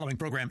The following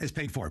program is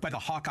paid for by the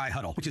Hawkeye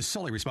Huddle, which is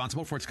solely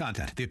responsible for its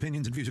content. The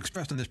opinions and views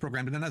expressed in this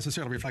program do not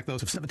necessarily reflect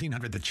those of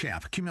 1700 The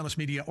Champ, Cumulus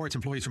Media, or its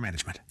employees or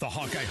management. The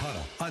Hawkeye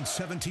Huddle on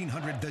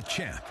 1700 The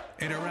Champ.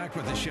 Interact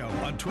with the show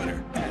on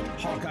Twitter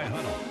at Hawkeye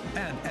Huddle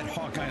and at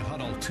Hawkeye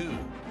Huddle 2.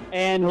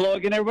 And hello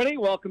again, everybody.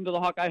 Welcome to the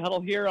Hawkeye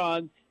Huddle here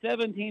on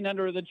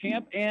 1700 The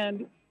Champ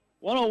and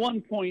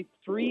 101.3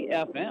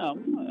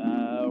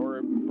 FM.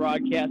 We're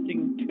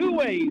broadcasting two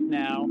ways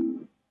now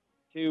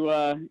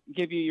to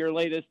give you your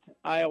latest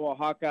Iowa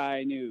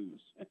Hawkeye news.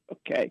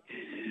 Okay.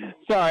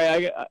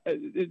 Sorry,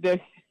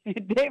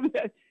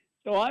 David,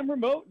 so I'm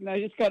remote, and I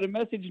just got a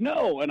message,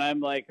 no, and I'm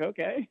like,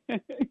 okay.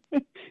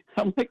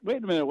 I'm like,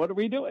 wait a minute, what are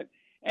we doing?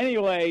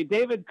 Anyway,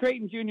 David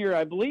Creighton Jr.,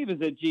 I believe,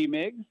 is at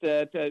G-Migs,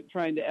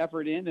 trying to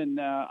effort in, and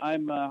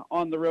I'm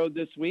on the road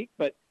this week,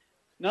 but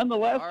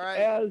nonetheless, right,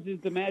 as is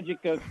the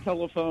magic of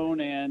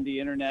telephone and the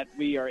internet,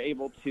 we are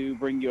able to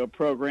bring you a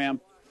program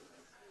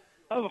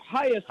of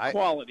highest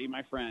quality,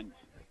 my friend.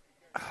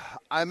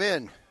 I'm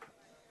in,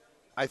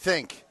 I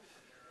think.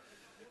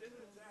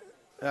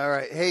 All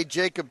right. Hey,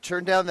 Jacob,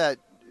 turn down that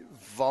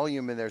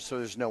volume in there so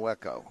there's no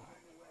echo.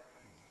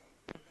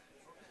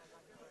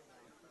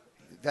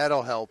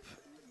 That'll help.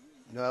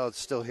 No, I'll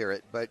still hear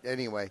it. But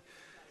anyway,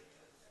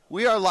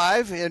 we are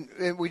live,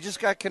 and we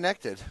just got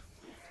connected.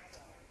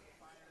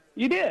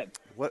 You did?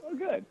 What? Oh,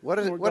 good. What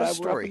a story. We're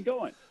up and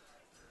going.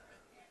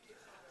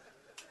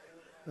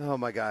 Oh,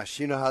 my gosh.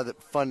 You know how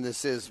fun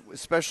this is,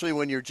 especially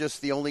when you're just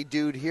the only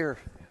dude here.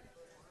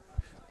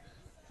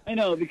 I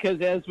know,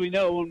 because as we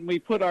know, when we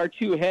put our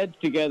two heads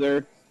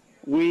together,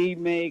 we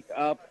make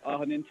up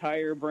an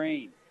entire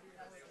brain.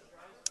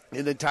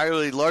 An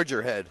entirely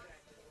larger head.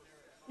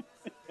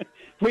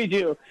 We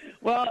do.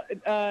 Well,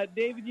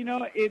 David, you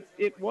know,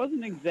 it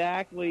wasn't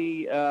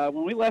exactly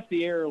when we left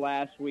the air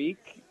last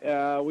week,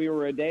 we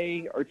were a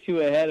day or two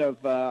ahead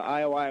of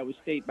Iowa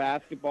State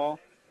basketball.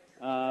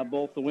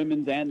 Both the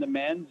women's and the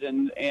men's,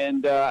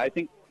 and I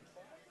think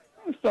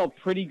I felt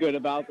pretty good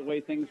about the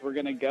way things were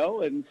going to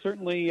go, and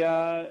certainly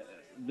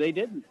they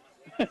didn't.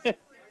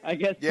 I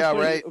guess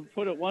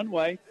put it one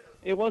way,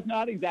 it was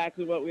not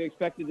exactly what we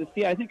expected to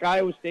see. I think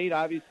Iowa State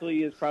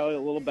obviously is probably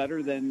a little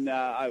better than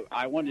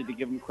I wanted to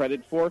give them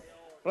credit for,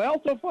 but I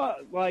also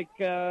thought like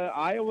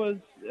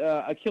Iowa's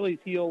Achilles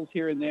heels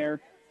here and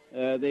there.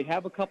 They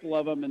have a couple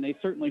of them, and they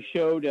certainly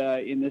showed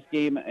in this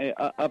game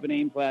up in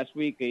Ames last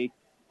week a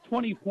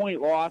 20-point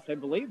loss, I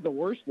believe the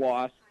worst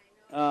loss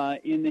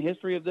in the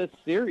history of this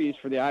series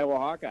for the Iowa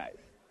Hawkeyes.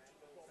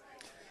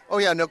 Oh,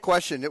 yeah, no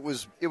question. It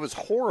was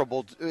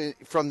horrible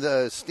from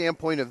the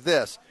standpoint of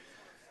this.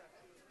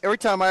 Every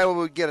time Iowa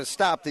would get a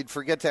stop, they'd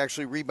forget to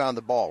actually rebound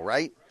the ball,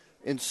 right?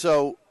 And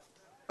so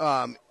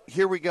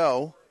here we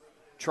go,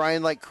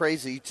 trying like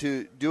crazy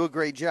to do a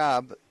great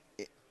job.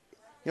 You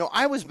know,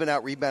 Iowa's been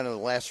out-rebounded in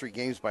the last three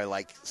games by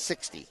like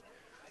 60.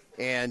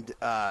 And,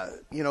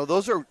 you know,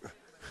 those are –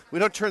 we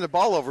don't turn the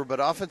ball over, but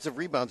offensive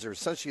rebounds are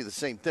essentially the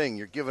same thing.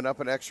 You're giving up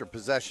an extra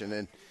possession,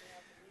 and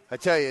I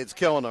tell you, it's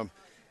killing them.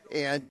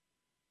 And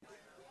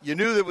you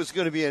knew there was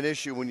going to be an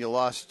issue when you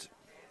lost,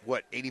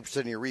 80%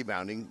 of your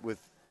rebounding with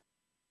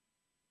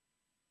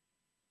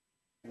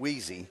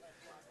Wheezy.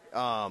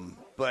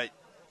 But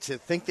to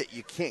think that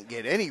you can't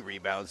get any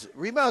rebounds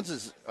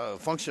is a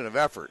function of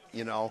effort,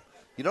 you know.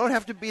 You don't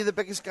have to be the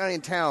biggest guy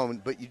in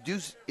town, but you do.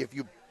 If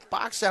you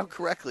box out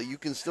correctly, you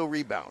can still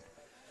rebound.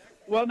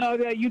 Well, no,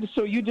 you just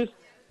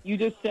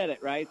said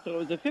it, right? So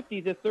it was a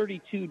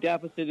 50-32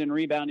 deficit in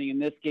rebounding in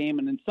this game,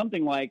 and then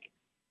something like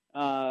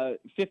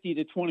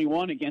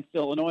 50-21 against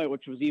Illinois,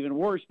 which was even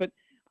worse. But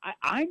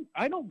I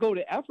don't go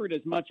to effort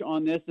as much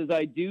on this as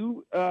I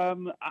do.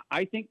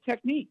 I think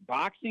technique,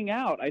 boxing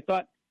out. I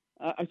thought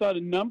a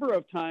number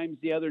of times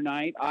the other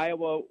night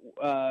Iowa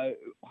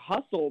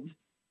hustled.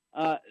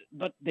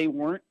 But they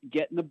weren't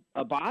getting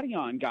a body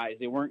on guys.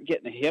 They weren't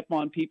getting a hip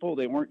on people.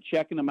 They weren't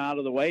checking them out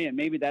of the way, and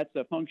maybe that's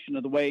a function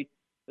of the way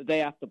that they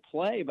have to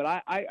play.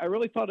 But I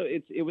really thought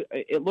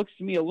it looks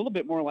to me a little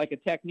bit more like a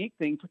technique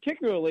thing,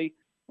 particularly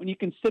when you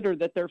consider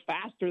that they're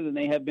faster than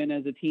they have been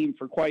as a team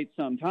for quite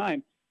some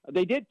time.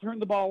 They did turn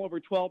the ball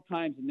over 12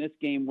 times in this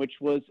game, which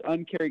was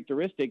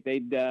uncharacteristic.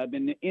 They'd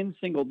been in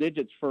single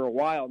digits for a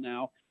while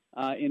now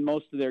in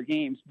most of their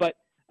games, but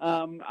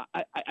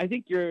I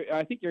think you're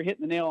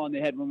hitting the nail on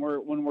the head when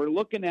we're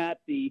looking at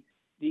the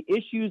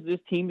issues this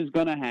team is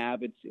going to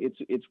have.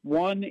 It's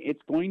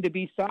going to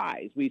be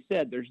size. We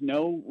said there's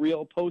no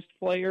real post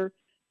player.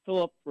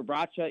 Filip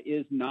Rebraca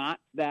is not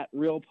that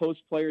real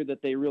post player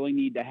that they really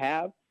need to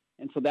have,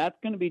 and so that's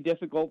going to be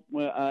difficult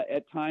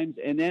at times.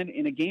 And then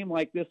in a game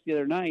like this the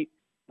other night,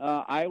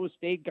 Iowa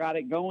State got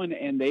it going,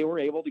 and they were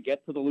able to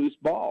get to the loose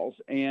balls.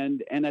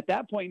 And at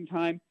that point in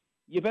time,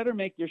 you better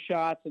make your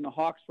shots, and the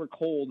Hawks were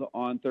cold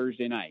on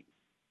Thursday night.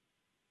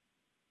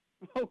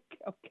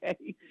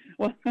 Okay.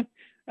 Well,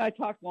 I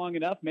talked long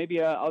enough.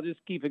 Maybe I'll just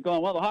keep it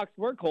going. Well, the Hawks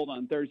were cold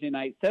on Thursday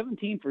night,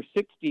 17 for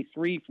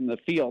 63 from the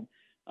field.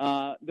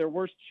 Their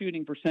worst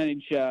shooting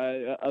percentage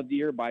of the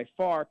year by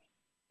far,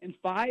 and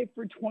 5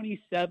 for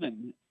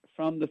 27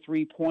 from the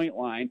three-point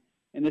line.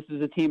 and this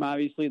is a team,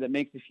 obviously, that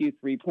makes a few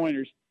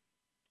three-pointers.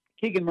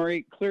 Keegan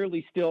Murray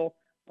clearly still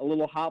a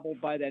little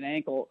hobbled by that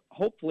ankle.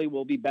 Hopefully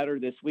will be better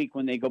this week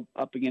when they go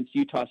up against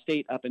Utah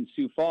State up in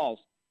Sioux Falls.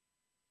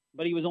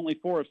 But he was only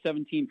 4 of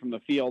 17 from the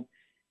field,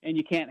 and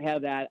you can't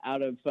have that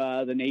out of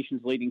the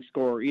nation's leading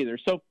scorer either.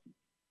 So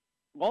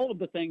all of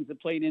the things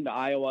that played into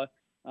Iowa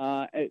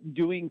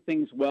doing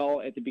things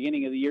well at the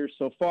beginning of the year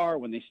so far,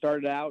 when they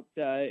started out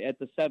at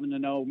the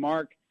 7-0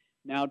 mark,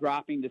 now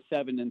dropping to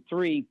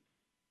 7-3,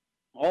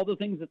 all the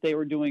things that they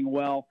were doing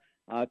well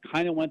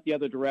kind of went the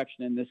other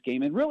direction in this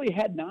game, and really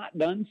had not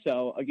done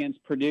so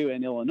against Purdue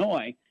and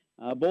Illinois.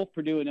 Both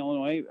Purdue and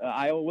Illinois,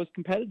 Iowa was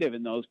competitive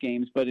in those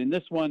games, but in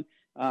this one,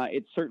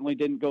 it certainly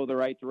didn't go the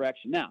right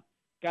direction. Now,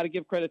 got to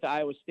give credit to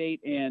Iowa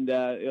State and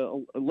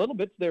a little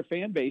bit to their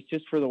fan base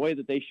just for the way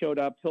that they showed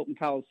up. Hilton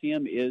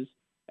Coliseum is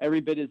every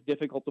bit as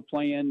difficult to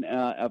play in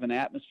of an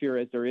atmosphere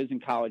as there is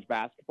in college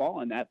basketball,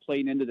 and that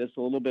played into this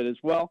a little bit as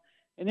well.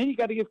 And then you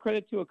got to give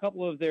credit to a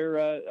couple of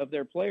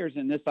their players,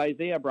 and this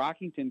Isaiah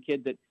Brockington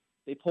kid that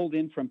they pulled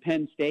in from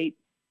Penn State,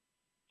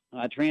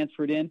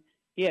 transferred in.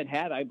 He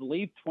had, I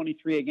believe,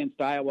 23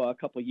 against Iowa a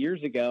couple of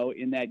years ago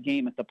in that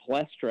game at the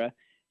Palestra,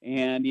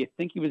 and you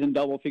think he was in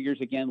double figures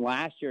again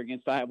last year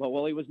against Iowa.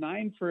 Well, he was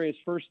 9 for his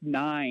first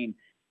 9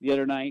 the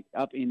other night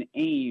up in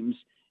Ames,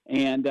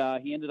 and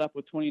he ended up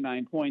with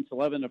 29 points,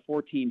 11 of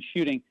 14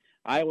 shooting.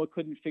 Iowa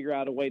couldn't figure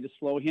out a way to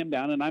slow him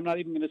down, and I'm not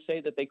even going to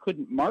say that they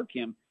couldn't mark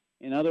him.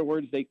 In other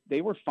words,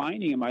 they were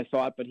finding him, I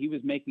thought, but he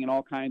was making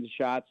all kinds of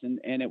shots, and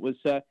it was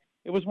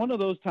one of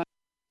those times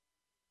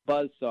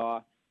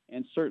buzzsaw,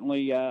 and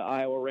certainly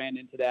Iowa ran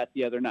into that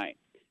the other night.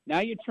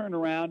 Now you turn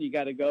around, you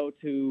got to go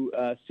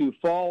to Sioux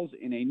Falls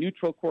in a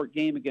neutral court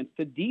game against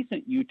a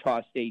decent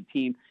Utah State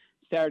team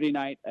Saturday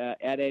night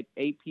at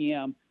 8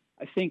 p.m.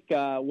 I think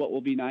what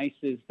will be nice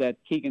is that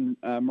Keegan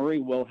Murray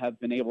will have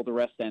been able to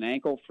rest that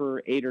ankle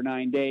for 8 or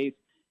 9 days,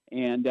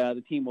 and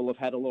the team will have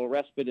had a little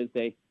respite as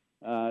they,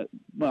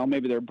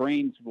 maybe their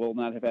brains will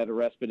not have had a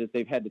respite as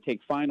they've had to take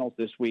finals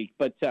this week,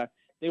 but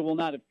they will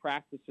not have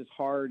practiced as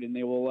hard, and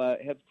they will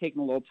have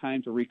taken a little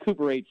time to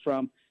recuperate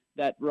from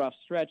that rough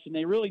stretch. And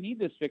they really need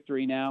this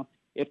victory now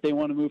if they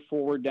want to move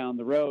forward down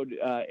the road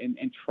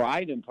and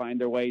try to find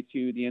their way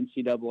to the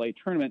NCAA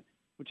tournament,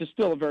 which is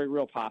still a very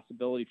real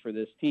possibility for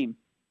this team.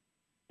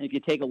 And if you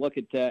take a look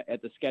at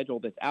the schedule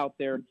that's out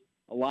there,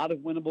 a lot of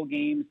winnable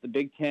games. The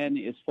Big Ten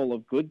is full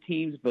of good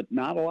teams, but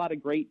not a lot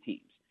of great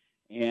teams.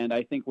 And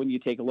I think when you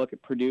take a look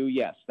at Purdue,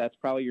 yes, that's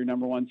probably your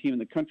number one team in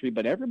the country,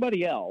 but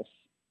everybody else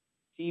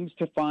seems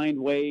to find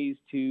ways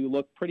to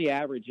look pretty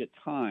average at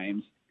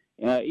times,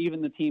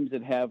 even the teams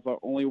that have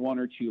only 1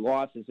 or 2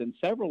 losses. And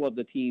several of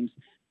the teams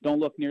don't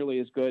look nearly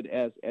as good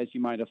as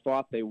you might have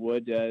thought they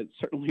would.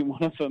 Certainly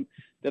one of them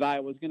that I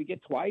was going to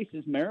get twice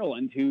is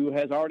Maryland, who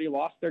has already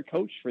lost their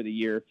coach for the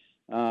year,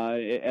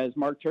 as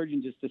Mark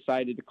Turgeon just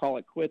decided to call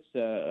it quits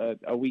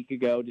a week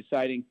ago,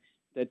 deciding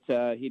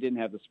that he didn't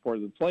have the support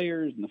of the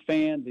players and the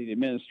fans, the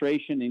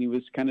administration, and he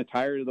was kind of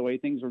tired of the way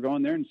things were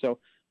going there. And so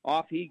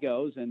off he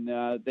goes, and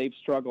they've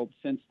struggled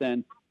since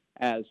then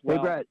as well.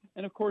 Hey, Brett.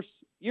 And, of course,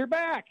 you're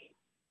back.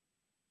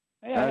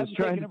 Hey, I was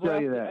trying to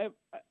tell you that.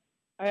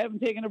 I haven't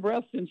taken a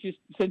breath since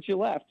you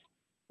left.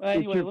 Well,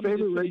 anyway, it's your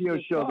favorite radio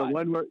show,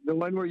 the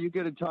one where you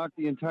get to talk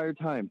the entire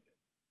time.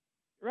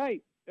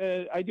 Right.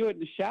 I do it in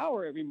the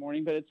shower every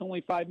morning, but it's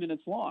only 5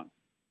 minutes long.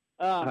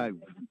 I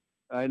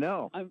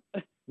know.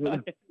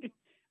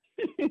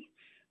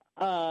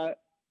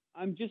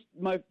 I'm just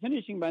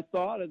finishing my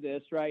thought of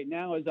this right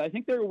now is I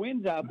think there are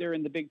wins out there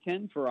in the Big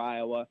Ten for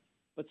Iowa,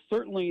 but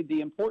certainly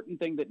the important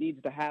thing that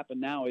needs to happen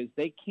now is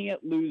they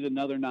can't lose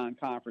another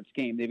non-conference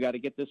game. They've got to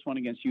get this one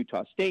against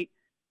Utah State.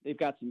 They've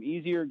got some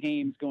easier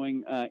games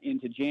going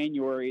into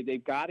January.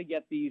 They've got to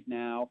get these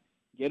now,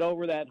 get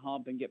over that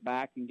hump, and get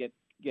back and get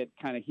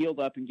kind of healed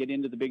up and get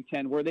into the Big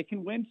Ten where they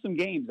can win some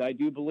games, I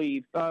do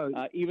believe,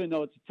 even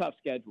though it's a tough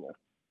schedule.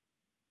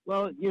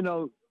 Well,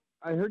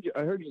 I heard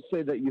you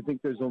say that you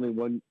think there's only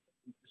one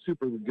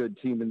super good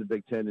team in the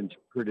Big Ten in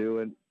Purdue,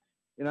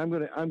 and I'm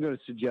gonna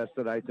suggest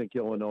that I think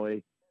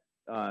Illinois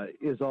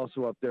is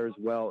also up there as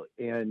well,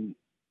 and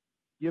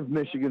give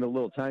Michigan a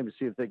little time to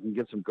see if they can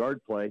get some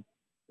guard play,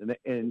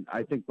 and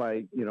I think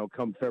by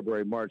come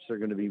February, March, they're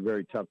going to be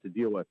very tough to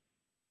deal with.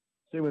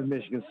 Same with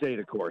Michigan State,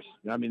 of course.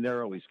 I mean,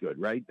 they're always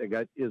good, right? They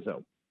got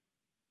Izzo.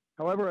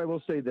 However, I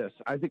will say this: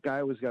 I think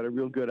Iowa's got a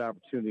real good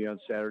opportunity on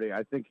Saturday.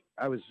 I think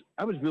I was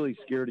really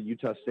scared of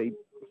Utah State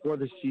before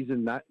the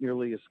season, not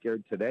nearly as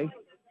scared today.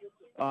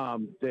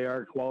 They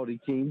are a quality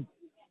team.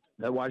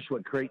 I watched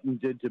what Creighton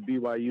did to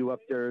BYU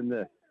up there in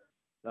the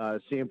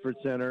Sanford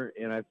Center,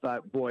 and I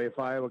thought, boy, if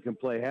Iowa can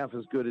play half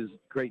as good as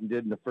Creighton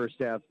did in the first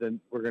half, then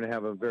we're going to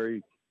have a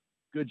very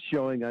good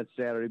showing on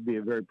Saturday. Be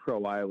a very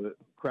pro-Iowa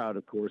crowd,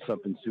 of course, up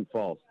in Sioux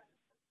Falls.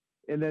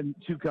 And then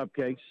 2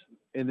 cupcakes,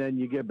 and then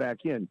you get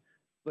back in.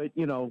 But,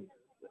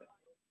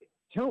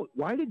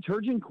 why did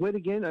Turgeon quit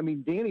again? I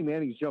mean, Danny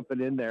Manning's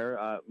jumping in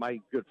there. My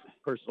good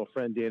personal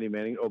friend, Danny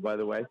Manning, oh, by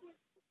the way.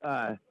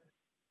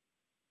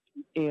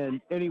 And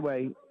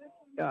anyway,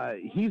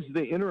 he's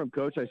the interim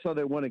coach. I saw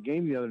they won a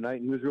game the other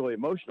night, and he was really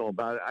emotional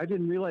about it. I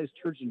didn't realize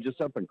Turgeon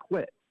just up and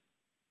quit.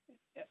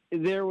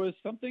 There was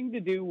something to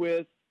do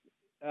with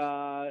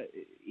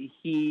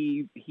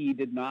he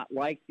did not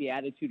like the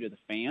attitude of the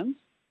fans.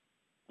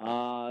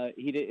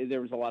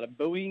 There was a lot of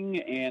booing,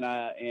 and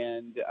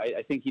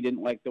I think he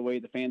didn't like the way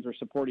the fans were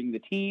supporting the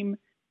team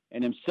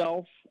and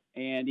himself,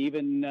 and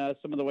even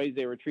some of the ways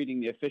they were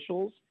treating the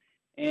officials,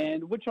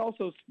 and which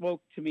also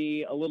spoke to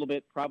me a little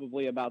bit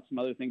probably about some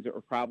other things that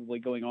were probably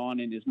going on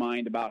in his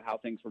mind about how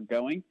things were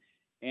going.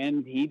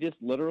 And he just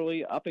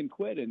literally up and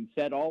quit and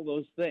said all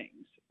those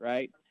things,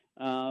 right?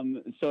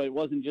 So it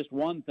wasn't just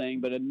one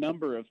thing, but a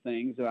number of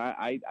things.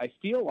 I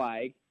feel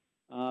like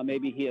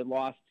maybe he had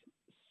lost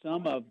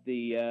some of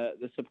the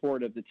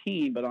support of the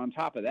team, but on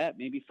top of that,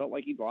 maybe felt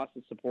like he'd lost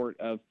the support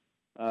of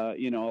a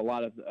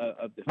lot of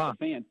the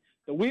fans.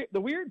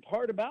 The weird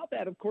part about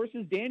that, of course,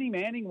 is Danny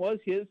Manning was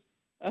his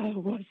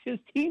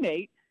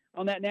teammate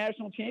on that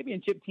national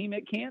championship team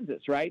at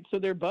Kansas, right? So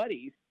they're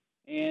buddies.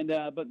 And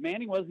but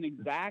Manning wasn't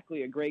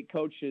exactly a great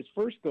coach his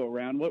first go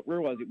around.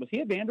 Where was he? Was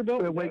he at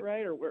Vanderbilt? Was that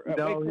right? Or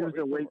no, he was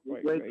at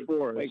Wake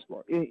Forest.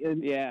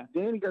 And yeah,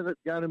 Danny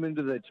got him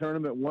into the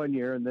tournament one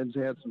year, and then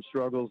had some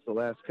struggles the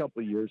last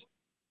couple of years.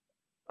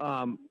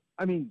 I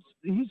mean,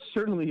 he's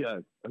certainly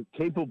a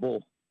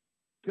capable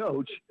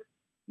coach.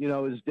 You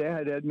know, his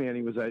dad, Ed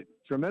Manning, was a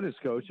tremendous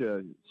coach.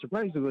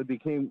 Surprisingly,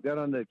 got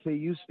on the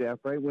KU staff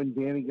right when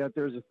Danny got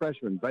there as a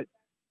freshman. But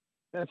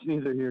that's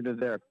neither here nor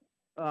there.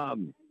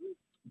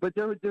 But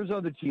there's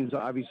other teams,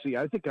 obviously.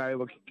 I think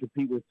Iowa can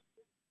compete with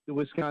the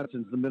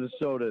Wisconsins, the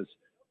Minnesotas,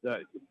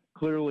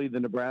 clearly the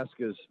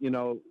Nebraskas. You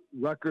know,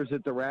 Rutgers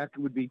at the rack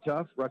would be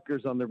tough.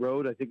 Rutgers on the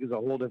road, I think, is a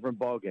whole different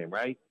ballgame,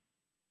 right?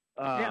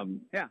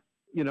 Yeah.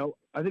 You know,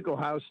 I think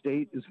Ohio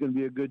State is going to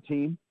be a good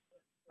team.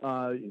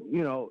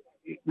 You know,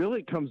 it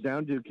really comes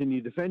down to, can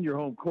you defend your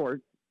home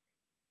court,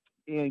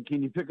 and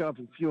can you pick up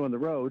a few on the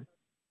road,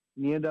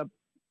 and you end up,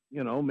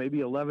 you know, maybe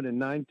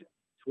 11-9,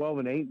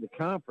 12-8 in the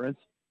conference.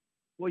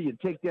 Well, you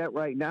take that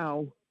right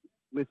now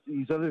with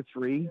these other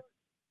three,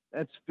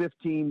 that's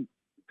 15,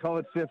 call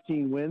it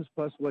 15 wins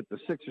plus what, the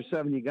 6 or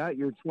 7 you got,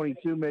 you're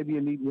 22, maybe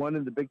you need one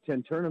in the Big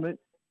Ten tournament,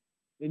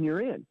 and you're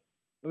in.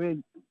 I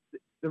mean,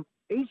 the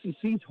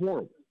ACC's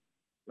horrible,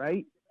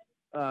 right?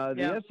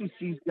 The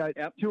SEC's got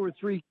 2 or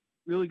 3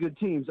 really good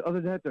teams. Other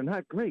than that, they're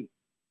not great.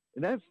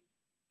 And that's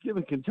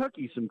giving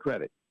Kentucky some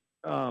credit.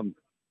 You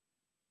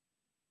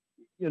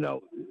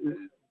know,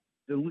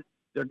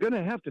 they're going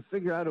to have to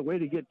figure out a way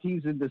to get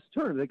teams in this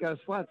tournament. They got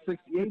to slot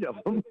 68 of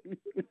them.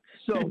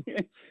 So,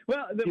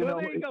 well, there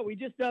you go. We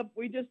just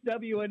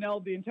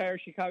WNL'd the entire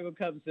Chicago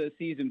Cubs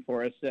season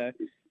for us.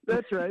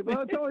 That's right.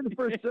 Well, it's only the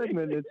first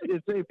segment.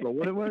 It's April.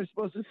 What am I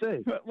supposed to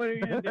say? What are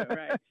you going to do,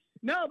 right?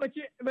 No, but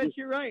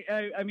you're right.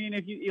 I mean,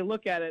 if you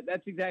look at it,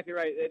 that's exactly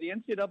right. The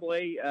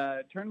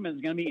NCAA tournament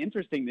is going to be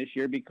interesting this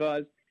year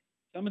because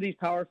some of these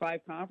Power 5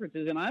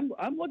 conferences, and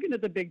I'm looking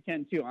at the Big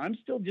Ten too. I'm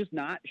still just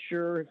not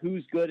sure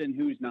who's good and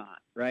who's not,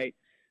 right?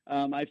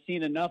 I've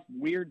seen enough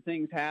weird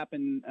things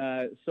happen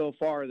so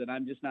far that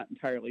I'm just not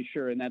entirely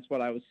sure, and that's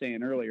what I was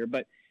saying earlier.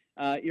 But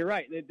you're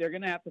right. They're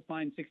going to have to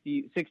find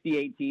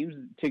 68 teams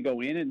to go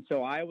in, and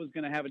so Iowa's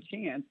going to have a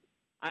chance.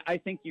 I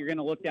think you're going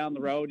to look down the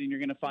road, and you're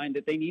going to find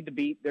that they need to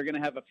beat – they're going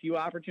to have a few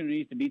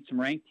opportunities to beat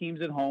some ranked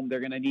teams at home. They're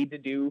going to need to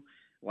do –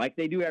 like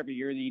they do every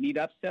year, you need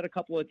to upset a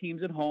couple of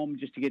teams at home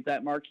just to get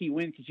that marquee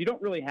win because you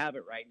don't really have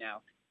it right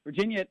now.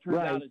 Virginia, it turns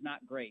out, is not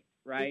great,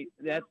 right?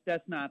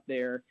 That's not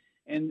there.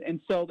 And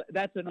so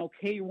that's an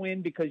okay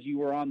win because you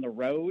were on the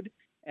road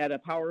at a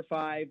Power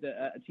 5,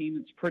 a team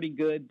that's pretty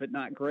good but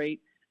not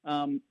great.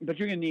 But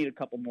you're going to need a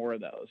couple more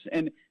of those.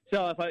 And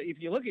so if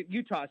you look at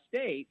Utah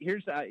State,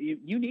 here's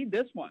you need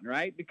this one,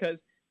 right? Because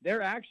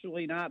they're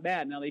actually not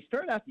bad. Now, they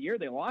started out the year,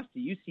 they lost to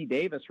UC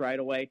Davis right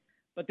away,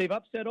 but they've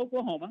upset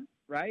Oklahoma,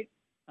 right?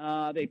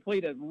 They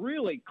played a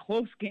really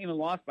close game and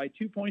lost by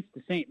 2 points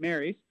to St.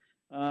 Mary's.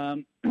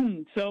 So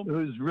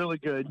who's really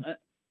good?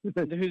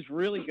 Who's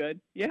really good?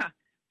 Yeah.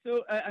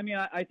 So I mean,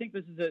 I think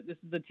this is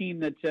a team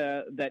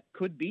that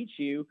could beat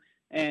you,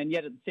 and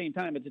yet at the same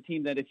time, it's a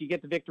team that if you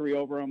get the victory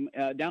over them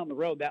down the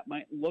road, that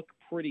might look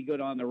pretty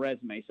good on the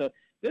resume. So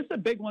this is a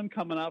big one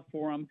coming up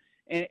for them.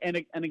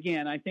 And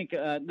again, I think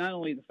not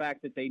only the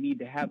fact that they need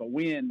to have a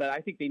win, but I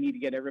think they need to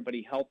get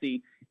everybody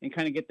healthy and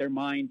kind of get their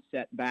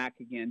mindset back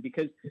again,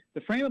 because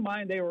the frame of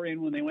mind they were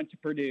in when they went to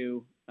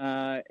Purdue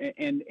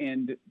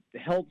and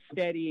held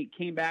steady,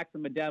 came back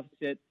from a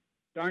deficit,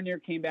 darn near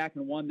came back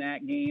and won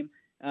that game.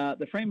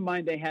 The frame of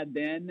mind they had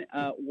then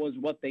was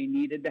what they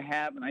needed to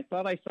have, and I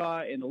thought I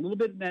saw in a little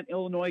bit in that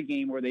Illinois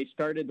game where they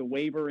started to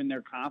waver in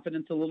their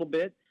confidence a little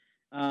bit.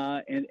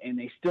 And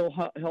they still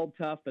held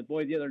tough, but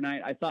boy, the other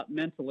night I thought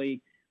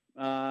mentally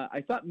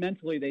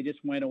they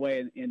just went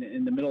away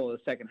in the middle of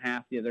the second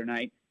half the other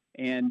night,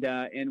 and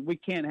we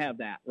can't have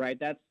that, right?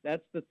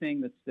 That's the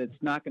thing that's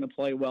not going to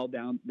play well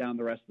down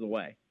the rest of the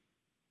way.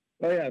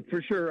 Oh yeah,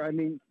 for sure. I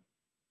mean,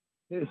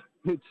 it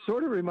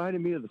sort of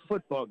reminded me of the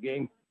football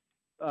game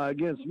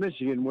against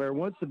Michigan, where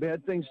once the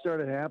bad things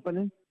started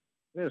happening,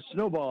 we had a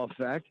snowball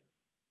effect,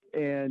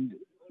 and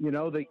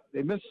they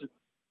missed.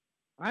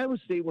 Iowa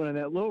State went on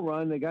that little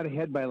run. They got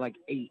ahead by like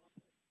 8,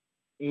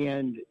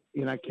 and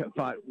I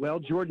thought, well,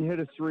 Jordan hit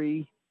a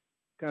 3,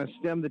 kind of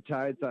stemmed the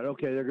tide. Thought,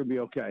 okay, they're going to be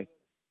okay.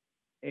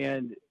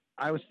 And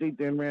Iowa State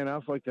then ran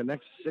off like the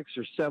next 6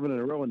 or 7 in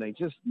a row, and they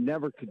just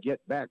never could get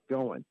back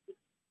going.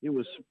 It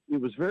was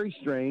very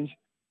strange.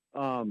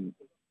 Todd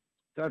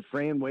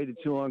Frahan waited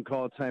too long,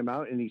 called a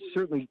timeout, and he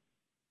certainly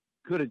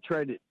could have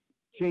tried to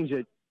change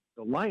the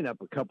lineup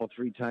a couple,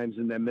 3 times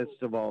in the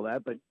midst of all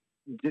that, but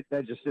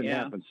that just didn't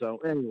happen. So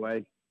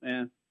anyway,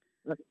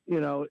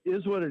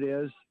 is what it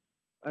is.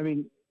 I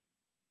mean,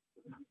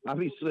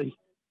 obviously,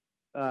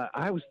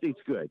 Iowa State's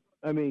good.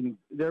 I mean,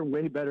 they're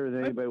way better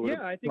than anybody would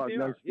have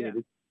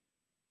prognosticated.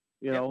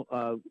 They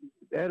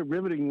had a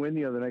riveting win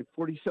the other night,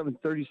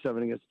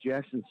 47-37 against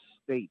Jackson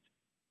State.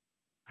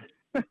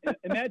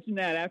 Imagine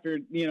that after,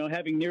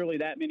 having nearly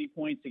that many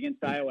points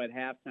against Iowa at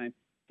halftime.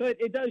 So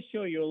it does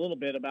show you a little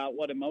bit about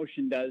what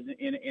emotion does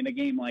in a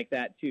game like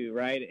that too,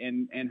 right?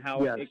 And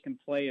how it can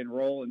play and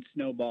roll and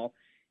snowball.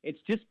 It's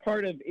just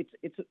part of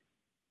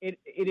it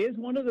is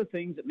one of the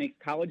things that makes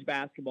college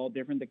basketball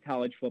different than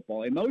college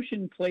football.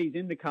 Emotion plays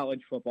into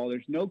college football.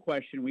 There's no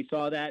question. We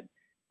saw that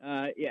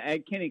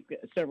at Kenny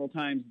several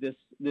times this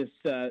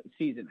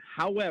season.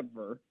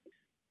 However,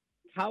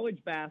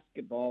 college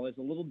basketball is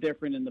a little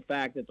different in the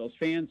fact that those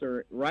fans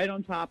are right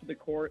on top of the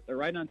court. They're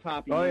right on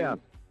top of you. Oh, yeah.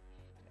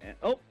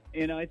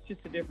 And, it's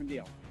just a different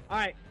deal. All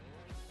right.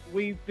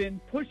 We've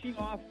been pushing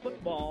off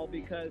football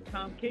because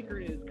Tom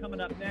Kickert is coming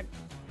up next.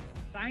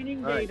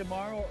 Signing day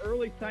tomorrow,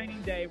 early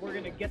signing day. We're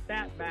going to get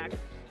that back.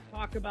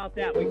 Talk about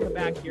that when we come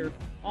back here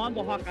on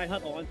the Hawkeye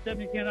Huddle on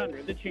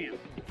 1700, the champ.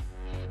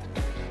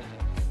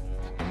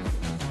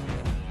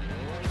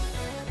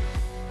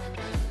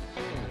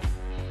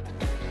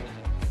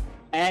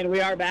 And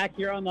we are back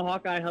here on the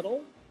Hawkeye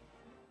Huddle.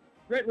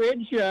 Brett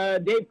Ridge,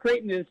 Dave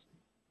Creighton is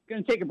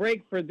going to take a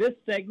break for this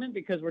segment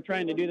because we're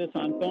trying to do this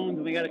on phones,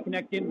 and we got to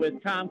connect in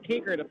with Tom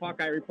Kickert of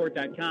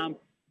HawkeyeReport.com.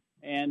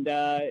 And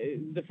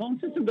the phone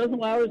system doesn't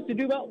allow us to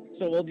do both.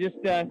 So we'll just,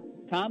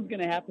 Tom's going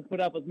to have to put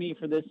up with me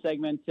for this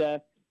segment.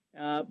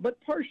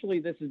 But partially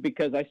this is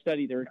because I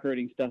study the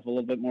recruiting stuff a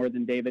little bit more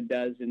than David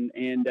does.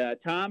 And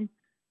Tom,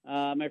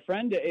 my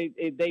friend,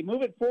 they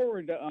move it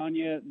forward on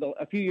you.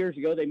 A few years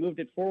ago, they moved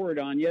it forward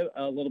on you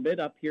a little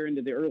bit up here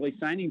into the early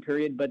signing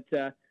period. But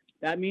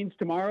that means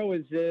tomorrow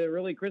is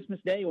really Christmas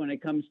Day when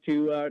it comes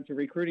to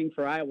recruiting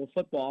for Iowa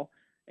football.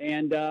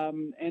 And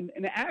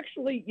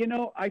actually,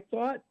 I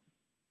thought,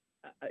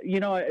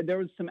 there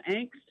was some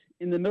angst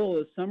in the middle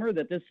of the summer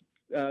that this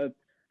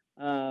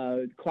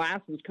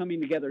class was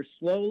coming together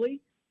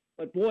slowly.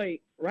 But, boy,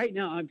 right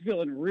now I'm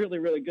feeling really,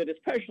 really good,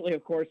 especially,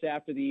 of course,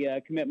 after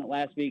the commitment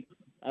last week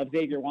of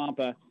Xavier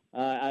Wampa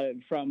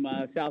from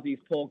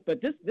Southeast Polk.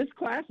 But this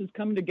class is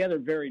coming together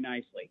very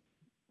nicely.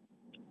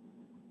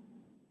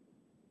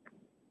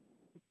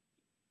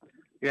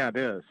 Yeah, it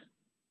is.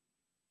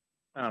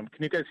 Can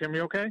you guys hear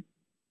me okay?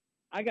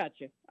 I got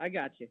you.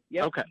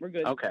 Yep, okay. We're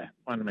good. Okay.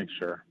 Wanted to make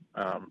sure.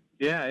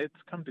 It's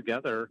come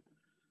together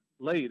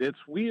late. It's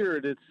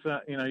weird. It's,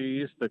 you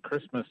used the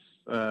Christmas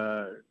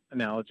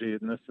analogy,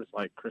 and this is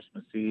like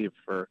Christmas Eve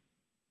for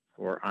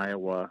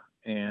Iowa.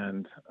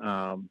 And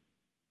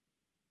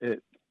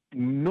it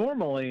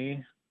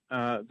normally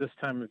this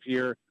time of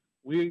year,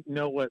 we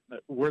know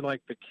we're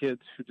like the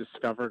kids who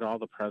discovered all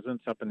the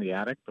presents up in the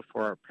attic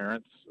before our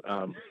parents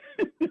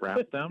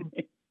wrapped them.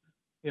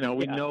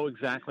 We know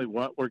exactly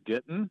what we're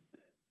getting.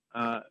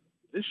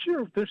 This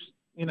year, there's,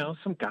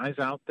 some guys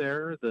out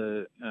there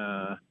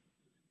that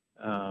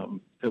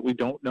we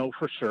don't know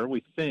for sure.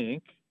 We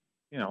think,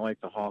 like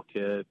the Hall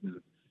kid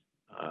and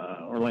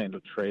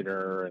Orlando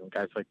Trader and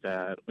guys like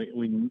that.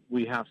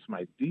 We have some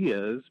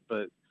ideas,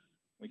 but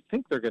we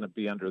think they're going to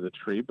be under the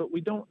tree, but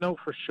we don't know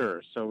for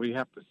sure. So we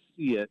have to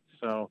see it.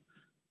 So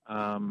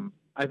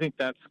I think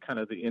that's kind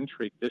of the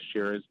intrigue this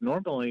year is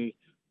normally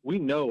we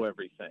know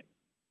everything.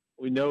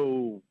 We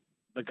know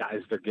the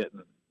guys they're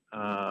getting.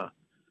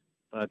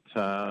 But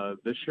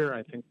this year,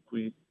 I think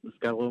we've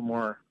got a little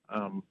more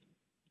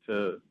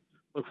to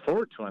look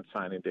forward to on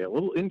signing day, a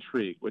little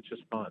intrigue, which is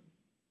fun.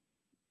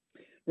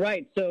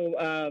 Right.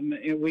 So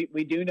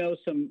we do know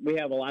we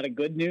have a lot of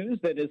good news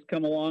that has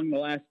come along the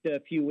last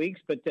few weeks.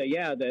 But,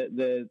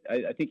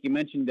 I think you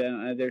mentioned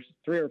there's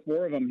 3 or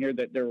 4 of them here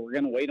that we're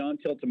going to wait on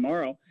until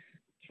tomorrow.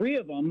 3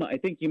 of them, I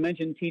think you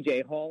mentioned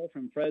TJ Hall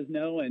from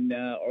Fresno and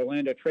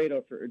Orlando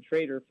Trader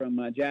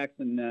from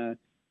Jackson,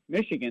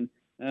 Michigan.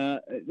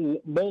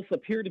 Both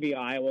appear to be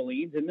Iowa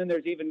leads. And then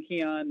there's even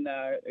Kane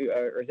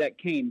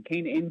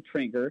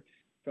Intringer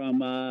from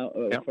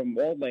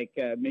Walled Lake,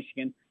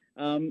 Michigan.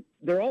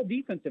 They're all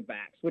defensive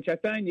backs, which I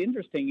find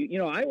interesting.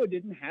 Iowa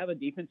didn't have a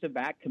defensive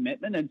back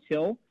commitment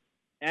until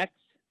X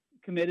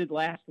committed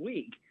last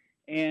week.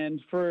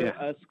 And for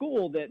a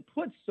school that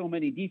puts so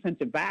many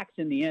defensive backs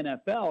in the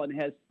NFL and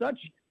has such,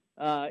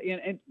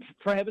 and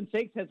for heaven's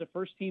sakes, has a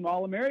first-team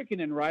All-American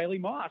in Riley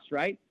Moss,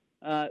 right,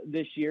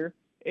 this year,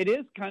 it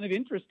is kind of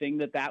interesting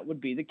that would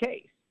be the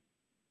case.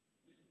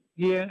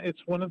 Yeah,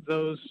 it's one of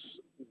those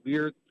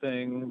weird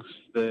things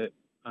that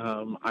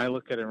I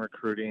look at in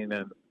recruiting,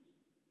 and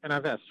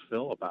I've asked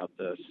Phil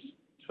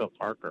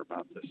Parker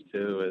about this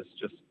too, is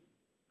just,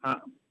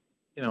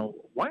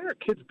 why aren't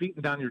kids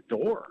beating down your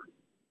door,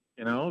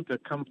 to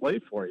come play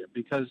for you?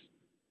 Because,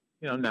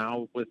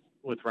 now with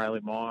Riley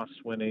Moss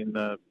winning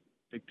the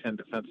Big Ten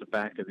Defensive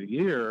Back of the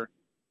Year,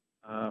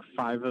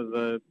 5 of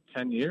the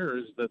 10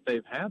 years that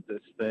they've had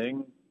this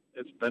thing,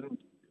 it's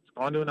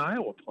gone to an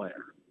Iowa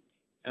player,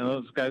 and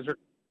those guys are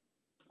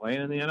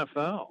playing in the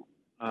NFL.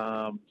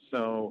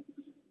 So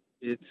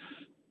it's,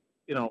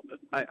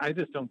 I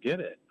just don't get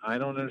it. I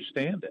don't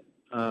understand it.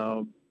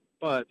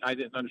 But I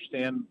didn't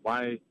understand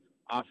why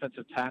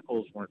offensive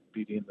tackles weren't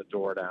beating the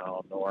door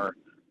down, or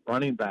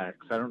running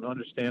backs. I don't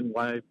understand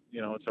why,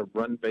 it's a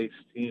run-based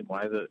team,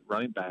 why the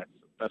running backs,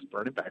 the best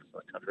running backs in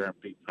the country,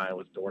 aren't beating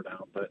Iowa's door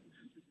down. But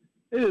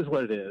it is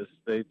what it is.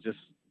 They just,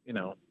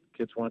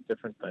 kids want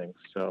different things.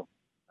 So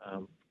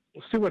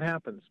we'll see what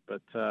happens.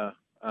 But,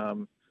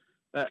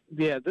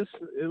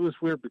 it was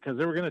weird because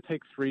they were going to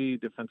take 3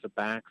 defensive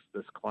backs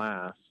this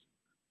class.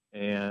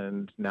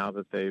 And now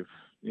that they've,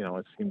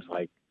 it seems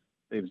like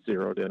they've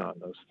zeroed in on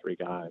those 3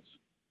 guys.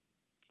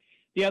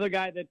 The other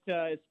guy that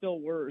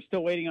we're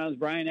still waiting on is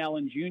Brian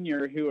Allen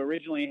Jr., who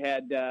originally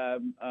had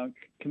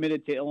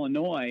committed to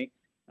Illinois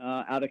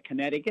out of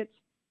Connecticut.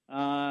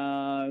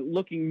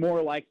 Looking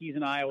more like he's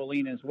an Iowa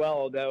lean as well,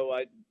 although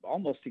I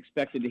almost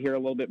expected to hear a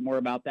little bit more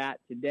about that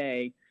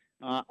today.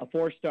 A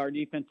 4-star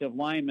defensive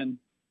lineman.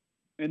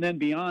 And then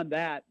beyond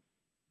that,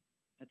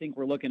 I think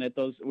we're looking at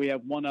those. We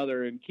have one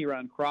other in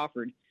Kieran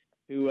Crawford,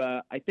 who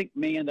I think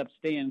may end up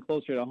staying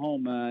closer to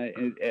home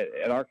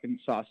at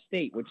Arkansas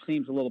State, which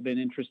seems a little bit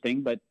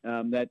interesting, but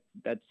that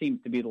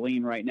seems to be the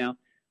lean right now.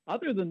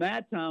 Other than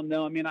that, Tom,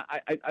 though, I mean,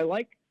 I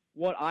like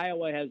what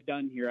Iowa has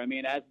done here. I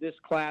mean, as this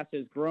class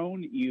has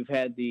grown, you've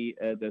had the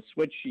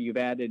switch. You've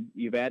added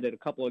a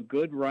couple of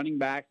good running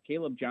backs.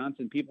 Caleb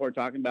Johnson. People are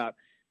talking about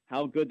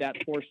how good that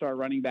 4-star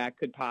running back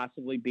could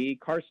possibly be.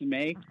 Carson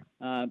May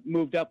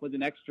moved up with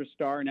an extra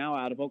star now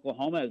out of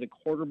Oklahoma as a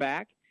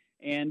quarterback.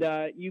 And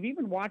you've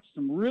even watched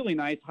some really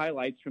nice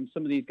highlights from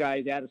some of these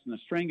guys. Addison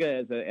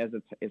Ostrenga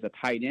as a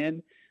tight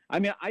end. I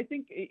mean, I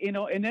think,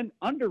 and then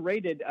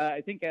underrated,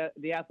 I think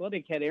the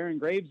Athletic had Aaron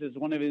Graves as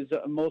one of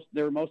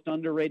their most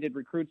underrated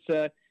recruits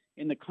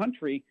in the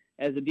country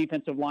as a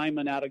defensive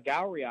lineman out of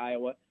Gowrie,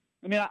 Iowa.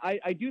 I mean,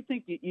 I do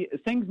think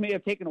things may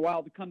have taken a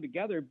while to come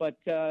together, but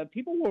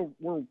people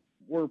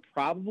were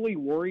probably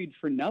worried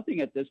for nothing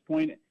at this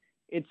point.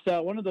 It's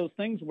one of those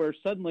things where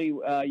suddenly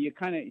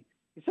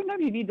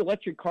sometimes you need to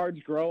let your cards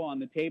grow on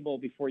the table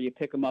before you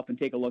pick them up and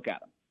take a look at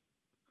them.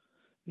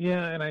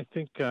 Yeah, and I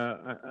think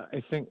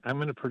I'm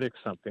going to predict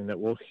something that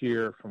we'll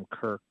hear from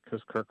Kirk,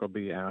 because Kirk will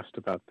be asked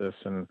about this,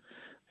 and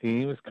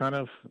he was kind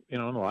of, in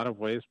a lot of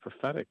ways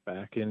prophetic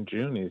back in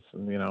June. He's,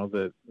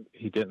 that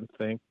he didn't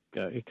think,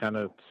 he kind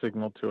of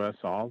signaled to us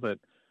all that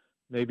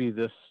maybe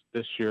this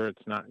year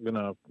it's not going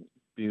to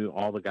be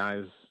all the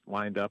guys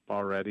lined up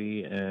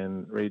already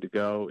and ready to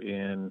go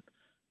in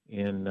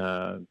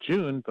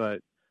June,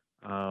 but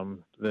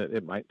that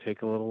it might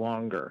take a little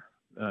longer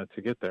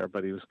to get there.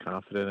 But he was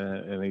confident in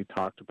it, and he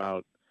talked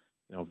about,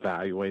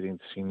 evaluating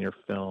senior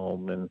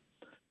film and,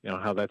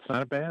 how that's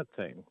not a bad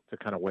thing to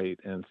kind of wait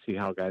and see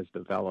how guys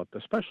develop,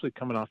 especially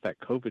coming off that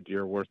COVID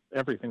year where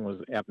everything was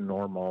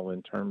abnormal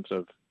in terms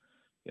of,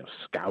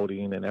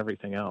 scouting and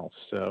everything else.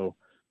 So,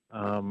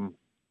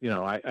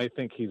 I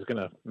think he's going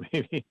to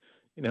maybe,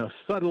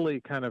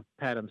 subtly kind of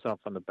pat himself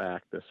on the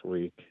back this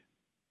week.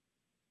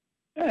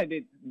 Yeah,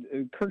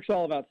 Kirk's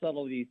all about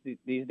subtlety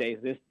these days,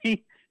 isn't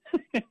he?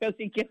 As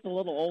he gets a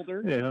little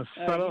older. Yeah,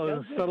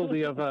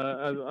 subtlety of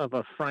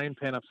a frying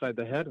pan upside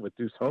the head with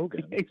Deuce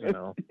Hogan.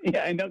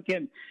 Yeah, I know,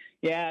 Ken.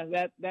 Yeah,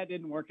 that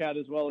didn't work out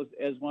as well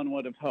as one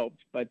would have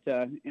hoped. But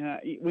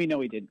we know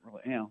he didn't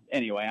really.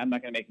 Anyway, I'm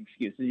not going to make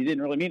excuses. He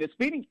didn't really mean it.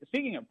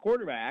 Speaking of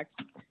quarterbacks,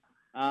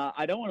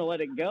 I don't want to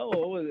let it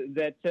go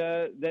that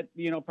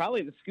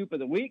probably the scoop of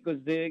the week was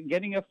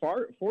getting a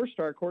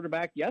 4-star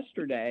quarterback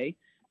yesterday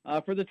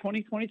for the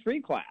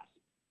 2023 class.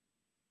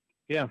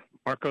 Yeah,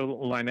 Marco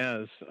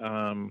Linez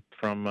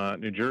from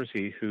New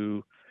Jersey,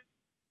 who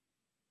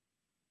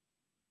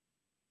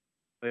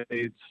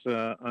plays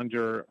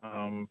under,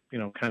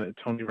 kind of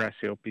Tony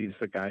Rasiopi is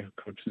the guy who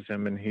coaches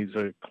him, and he's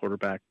a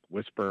quarterback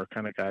whisperer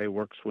kind of guy. Who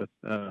worked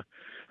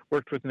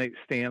with Nate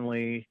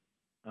Stanley,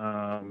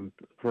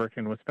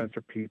 working with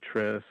Spencer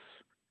Petras.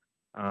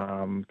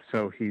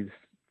 So he's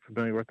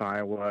familiar with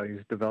Iowa.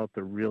 He's developed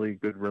a really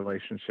good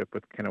relationship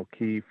with Ken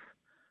O'Keefe.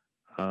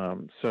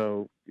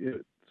 So it's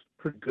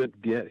a pretty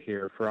good get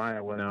here for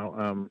Iowa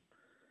now.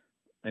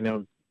 I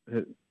know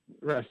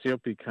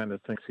Rasiopi kind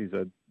of thinks he's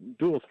a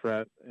dual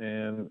threat,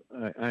 and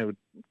I would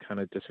kind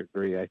of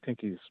disagree. I think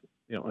he's,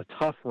 a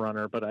tough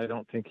runner, but I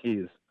don't think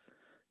he's,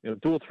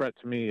 dual threat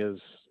to me is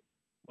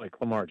like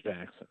Lamar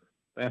Jackson.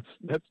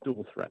 That's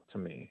dual threat to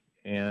me.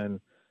 And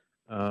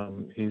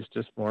he's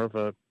just more of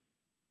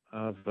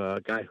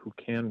a guy who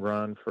can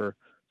run for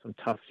some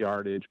tough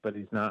yardage, but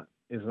he's not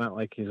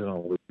like he's an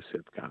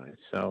elusive guy.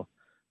 So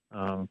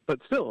But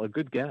still a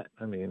good get.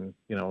 I mean,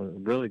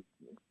 really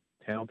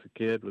talented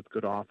kid with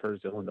good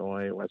offers,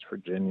 Illinois, West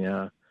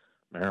Virginia,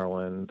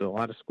 Maryland. A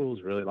lot of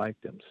schools really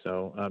liked him.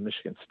 So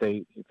Michigan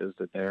State, he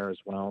visited there as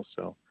well.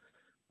 So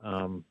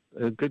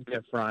a good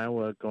get for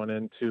Iowa going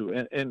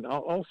into, and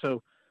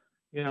also,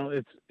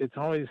 it's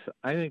always,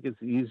 I think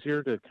it's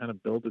easier to kind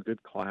of build a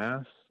good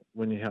class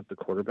when you have the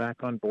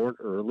quarterback on board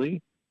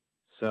early.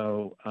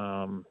 So,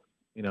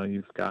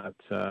 you've got,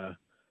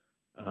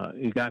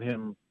 you got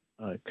him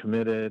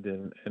committed,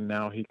 and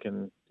now he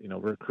can,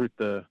 recruit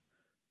the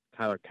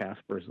Tyler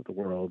Caspers of the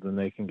world, and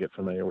they can get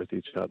familiar with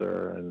each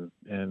other,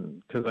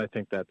 and because I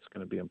think that's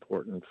going to be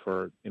important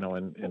for, in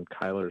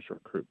Kyler's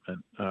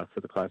recruitment for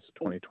the class of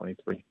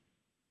 2023.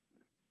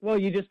 Well,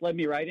 you just led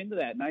me right into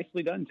that.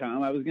 Nicely done,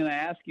 Tom. I was going to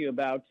ask you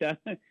about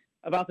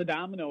the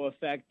domino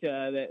effect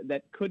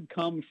that could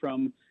come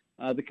from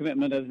the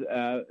commitment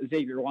of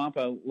Xavier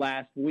Wampa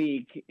last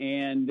week,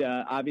 and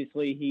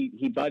obviously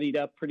he buddied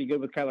up pretty good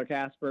with Kyler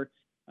Casper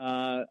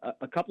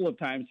a couple of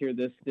times here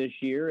this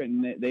year,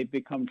 and they've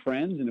become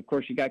friends. And of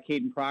course, you got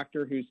Caden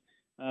Proctor, who's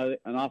an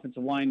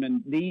offensive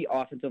lineman, the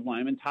offensive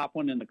lineman, top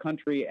one in the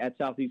country at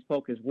Southeast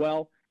Polk as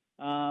well.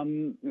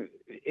 Can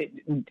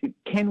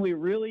we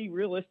really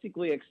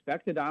realistically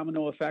expect a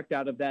domino effect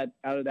out of that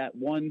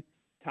one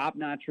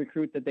top-notch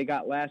recruit that they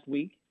got last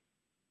week?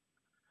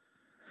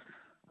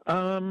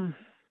 If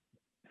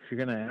you're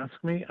going to ask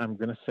me, I'm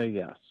going to say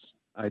yes.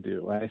 I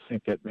do. I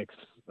think it makes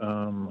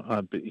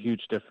a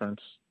huge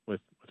difference with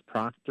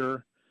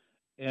Proctor,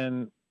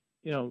 and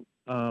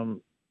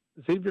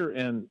Xavier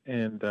and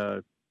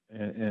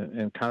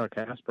Kyler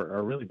Casper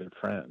are really good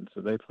friends.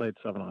 So they played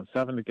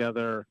 7-on-7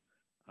 together,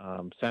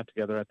 sat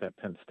together at that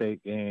Penn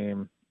State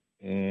game,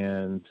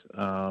 and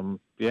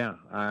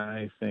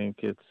I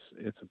think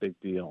it's a big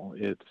deal.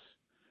 It's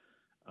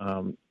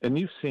and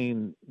you've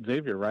seen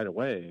Xavier right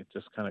away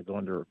just kind of go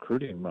into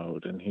recruiting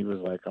mode, and he was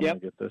like, I'm going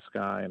to get this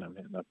guy, and I'm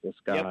hitting up this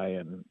guy.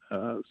 And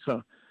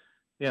so,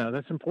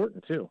 that's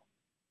important too.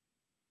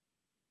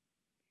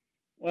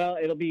 Well,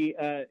 it'll be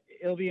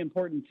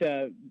important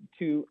to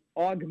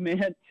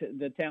augment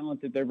the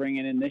talent that they're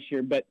bringing in this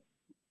year. But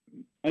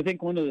I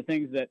think one of the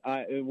things that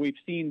we've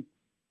seen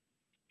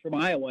from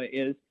Iowa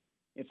is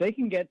if they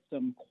can get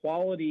some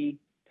quality,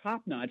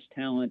 top-notch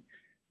talent,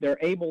 they're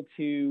able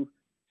to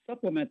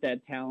supplement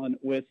that talent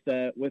with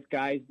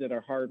guys that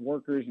are hard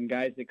workers and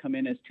guys that come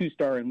in as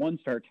 2-star and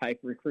 1-star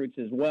type recruits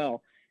as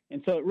well.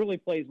 And so it really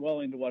plays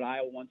well into what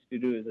Iowa wants to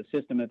do as a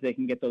system if they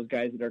can get those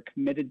guys that are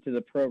committed to the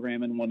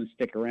program and want to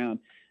stick around.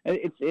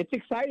 It's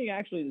exciting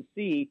actually to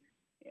see.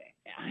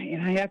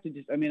 And I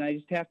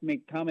just have to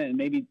make a comment and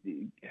maybe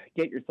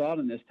get your thought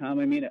on this, Tom.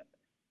 I mean,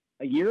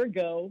 a year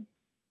ago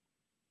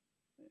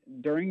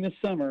during the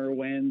summer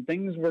when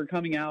things were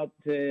coming out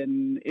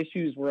and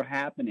issues were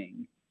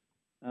happening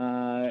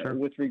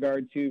with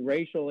regard to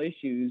racial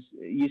issues,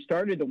 you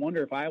started to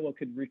wonder if Iowa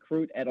could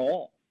recruit at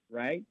all,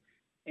 right?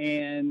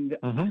 And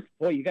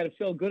boy, you got to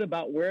feel good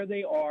about where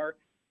they are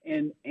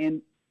and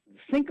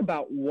think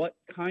about what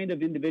kind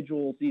of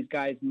individuals these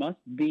guys must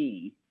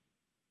be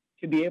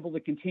to be able to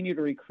continue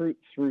to recruit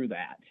through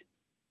that.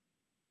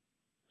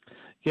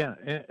 Yeah,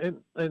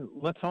 and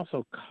let's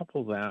also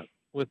couple that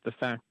with the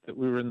fact that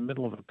we were in the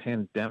middle of a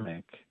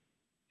pandemic,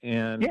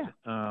 and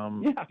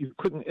you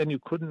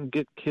couldn't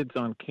get kids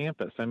on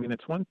campus. I mean,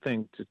 it's one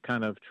thing to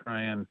kind of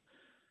try and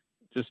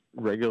just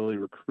regularly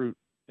recruit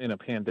in a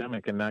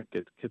pandemic and not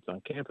get kids on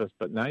campus,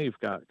 but now you've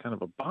got kind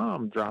of a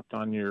bomb dropped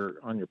on your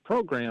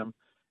program,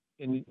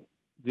 and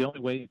the only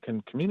way you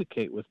can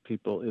communicate with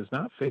people is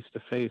not face to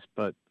face,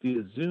 but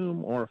via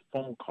Zoom or a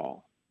phone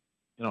call.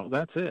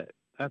 That's it.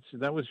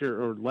 That was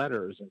or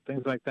letters and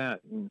things like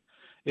that. And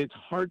it's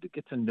hard to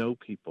get to know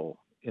people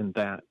in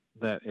that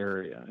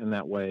area in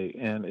that way,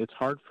 and it's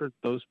hard for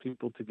those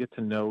people to get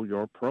to know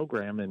your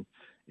program and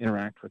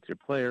interact with your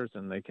players,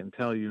 and they can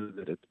tell you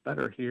that it's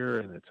better here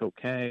and it's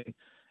okay.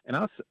 And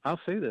I'll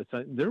say this: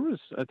 there was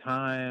a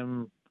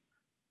time,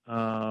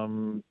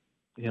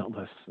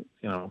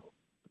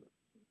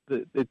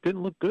 it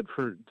didn't look good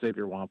for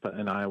Xavier Wampa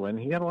in Iowa, and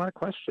he had a lot of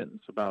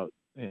questions about,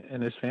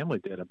 and his family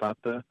did, about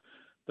the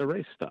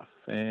race stuff,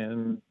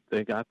 and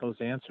they got those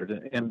answered.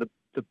 And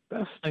the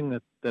best thing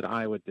that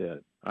Iowa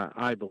did,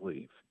 I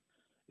believe,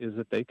 is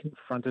that they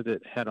confronted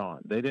it head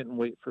on. They didn't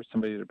wait for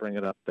somebody to bring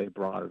it up; they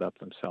brought it up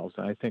themselves.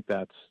 And I think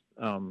that's.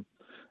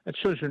 It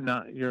shows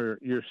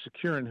you're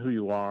secure in who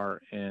you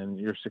are, and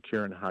you're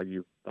secure in how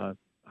you're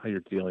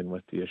dealing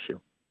with the issue.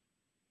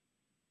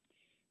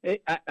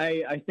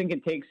 I think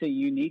it takes a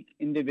unique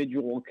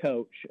individual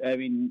coach. I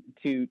mean,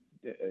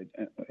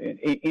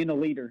 in a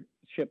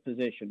leadership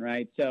position,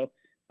 right? So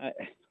I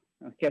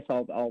guess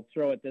I'll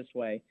throw it this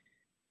way.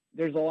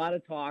 There's a lot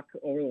of talk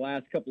over the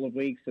last couple of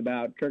weeks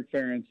about Kirk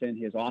Ferentz and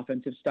his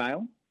offensive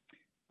style,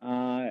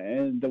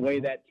 and the way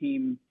that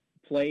team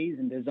plays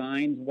and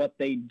designs what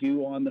they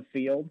do on the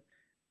field,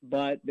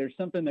 but there's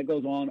something that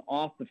goes on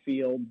off the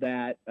field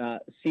that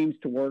seems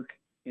to work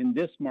in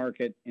this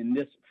market,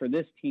 for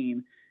this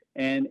team,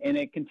 And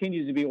it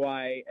continues to be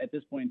why, at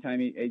this point in time,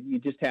 you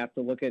just have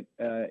to look at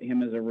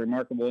him as a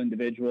remarkable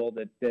individual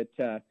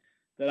that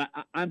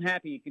I'm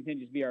happy he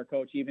continues to be our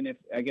coach, even if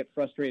I get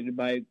frustrated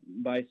by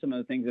some of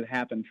the things that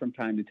happen from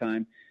time to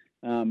time.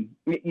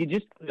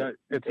 It's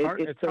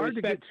hard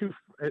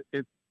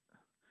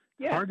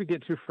to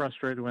get too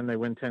frustrated when they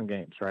win 10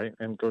 games, right?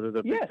 And go to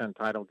the Big Ten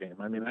title game.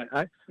 I mean,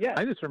 I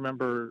just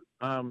remember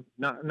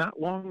not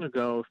long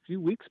ago, a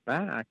few weeks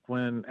back,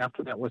 when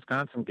after that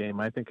Wisconsin game,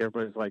 I think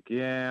everybody's like,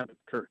 yeah,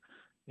 Kirk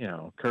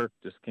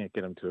just can't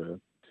get him to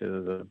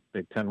the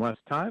Big Ten West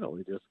title.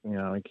 He just, he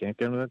can't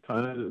get him to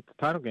the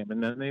title game.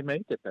 And then they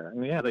made it there.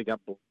 And they got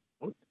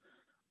blown,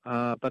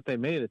 but they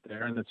made it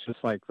there. And it's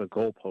just like the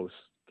goalposts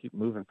keep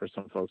moving for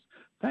some folks.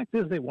 Fact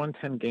is, they won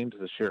 10 games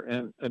this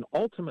year, and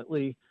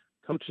ultimately,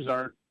 coaches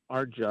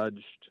are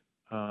judged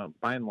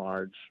by and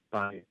large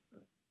by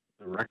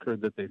the record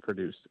that they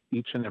produce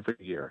each and every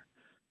year.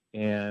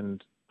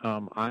 And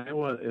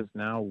Iowa has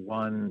now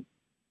won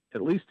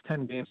at least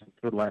 10 games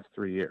for the last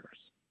 3 years.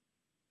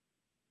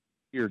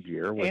 Weird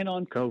year with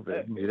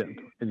COVID. You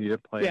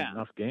didn't play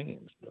enough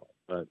games.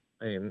 But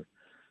I mean,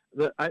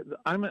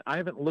 I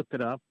haven't looked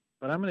it up,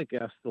 but I'm going to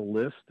guess the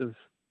list of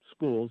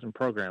schools and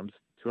programs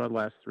throughout the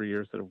last 3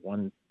 years that have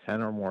won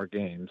 10 or more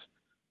games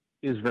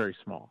is very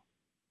small.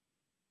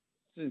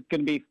 It's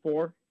going to be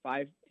 4,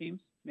 5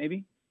 teams,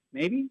 maybe.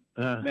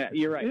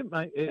 You're right.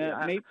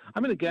 I'm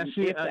going to guess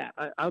you.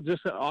 I'll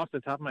just off the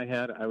top of my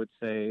head, I would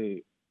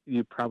say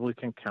you probably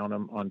can count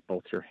them on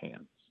both your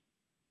hands.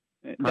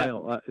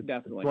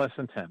 Definitely less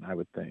than 10, I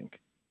would think,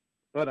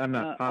 but I'm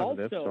not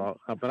positive.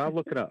 But I'll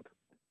look it up.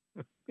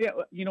 Yeah,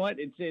 you know what?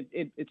 It's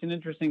an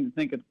interesting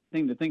thing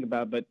to think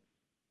about, but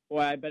boy,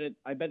 I bet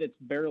it's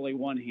barely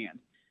one hand.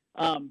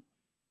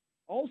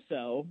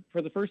 Also,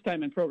 for the first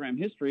time in program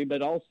history,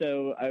 but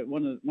also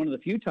one of the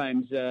few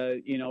times,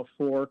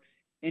 for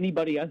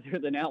anybody other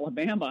than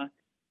Alabama,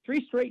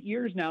 3 straight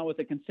years now with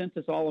a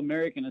consensus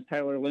All-American as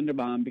Tyler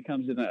Linderbaum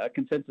becomes a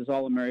consensus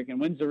All-American,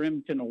 wins the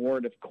Remington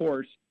Award, of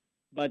course.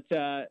 But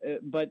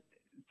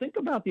think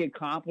about the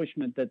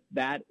accomplishment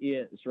that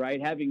is,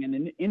 right? Having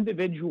an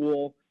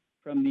individual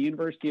from the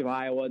University of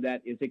Iowa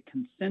that is a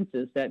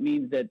consensus. That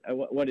means that,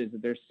 what is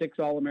it? There's 6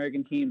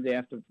 All-American teams. They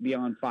have to be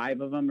on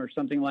 5 of them or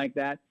something like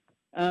that.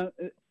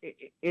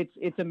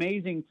 It's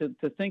amazing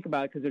to think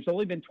about because there's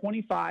only been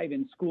 25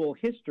 in school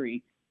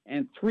history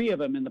and 3 of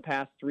them in the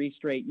past 3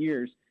 straight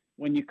years.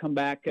 When you come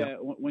back,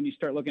 when you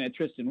start looking at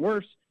Tristan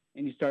Wirfs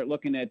and you start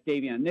looking at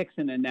Davion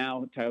Nixon and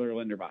now Tyler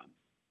Linderbaum.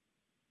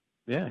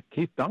 Yeah,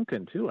 Keith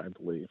Duncan too, I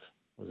believe,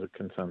 was a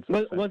consensus.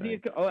 Was he?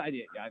 I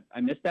did.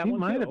 I missed that one.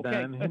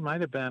 He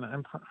might have been.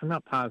 I'm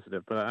not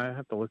positive, but I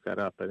have to look that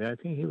up. But I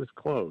think he was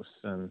close,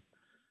 and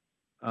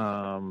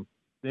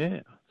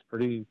it's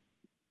pretty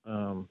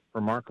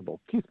remarkable.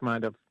 Keith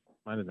might have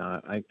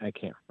not. I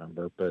can't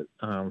remember, but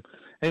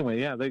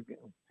anyway,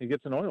 he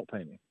gets an oil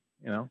painting.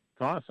 It's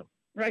awesome.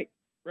 Right,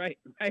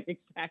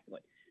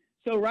 exactly.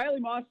 So Riley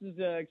Moss has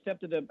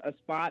accepted a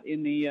spot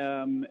in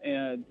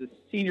the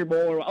Senior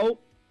Bowl. Oh,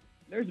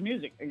 there's the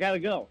music. I gotta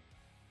go.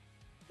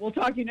 We'll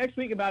talk to you next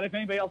week about if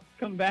anybody else is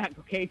coming back.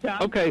 Okay,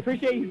 Tom? Okay.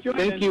 Appreciate you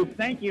joining us.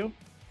 Thank you.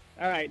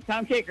 All right,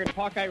 Tom Caker at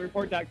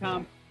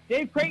HawkeyeReport.com.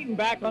 Dave Creighton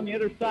back on the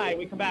other side.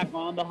 We come back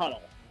on the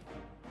Huddle.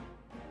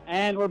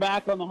 And we're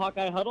back on the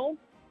Hawkeye Huddle.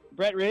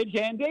 Brett Ridge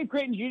and Dave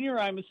Creighton Jr.,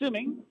 I'm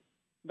assuming,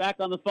 back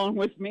on the phone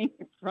with me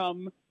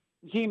from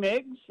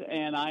G-Migs.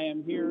 And I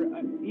am here.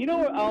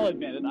 I'll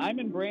admit it. I'm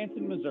in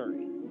Branson,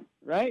 Missouri,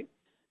 right?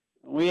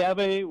 We have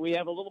a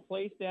little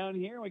place down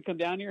here. We come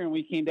down here, and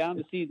we came down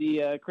to see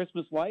the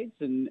Christmas lights,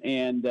 and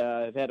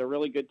have had a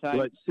really good time.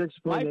 What,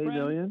 6.8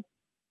 million?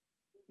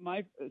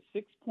 My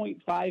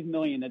 6.5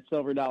 million at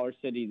Silver Dollar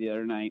City the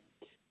other night.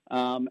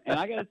 And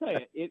I got to tell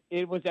you,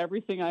 it was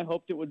everything I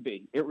hoped it would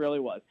be. It really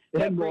was.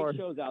 They have great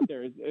shows out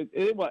there.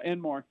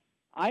 And more.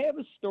 I have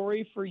a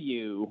story for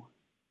you,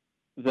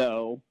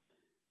 though,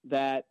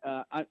 that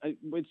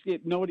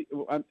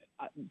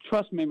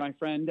trust me, my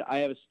friend. I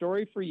have a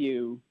story for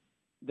you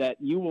that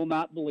you will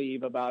not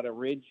believe about a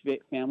Ridge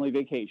family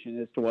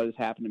vacation as to what has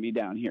happened to me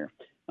down here.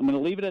 I'm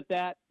going to leave it at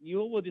that. You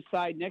will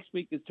decide next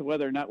week as to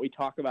whether or not we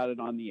talk about it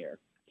on the air.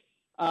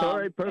 All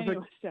right, perfect.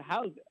 Anyway, so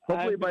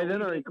hopefully by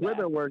then our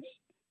equipment works.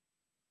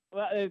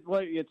 Well,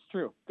 it's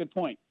true. Good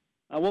point.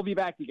 We'll be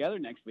back together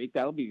next week.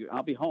 I'll be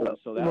home,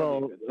 so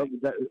that'll be a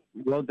good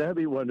thing. That'd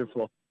be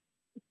wonderful.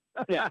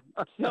 Yeah.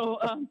 So,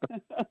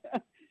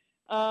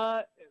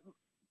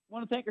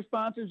 want to thank our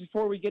sponsors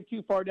before we get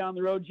too far down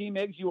the road.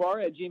 G-Migs, you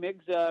are at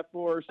G-Migs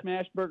for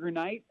Smash Burger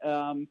Night,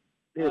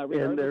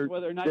 regardless of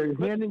whether or not your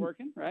equipment's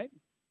working, right?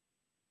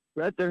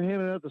 Right, they're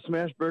handing out the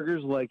Smash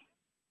Burgers like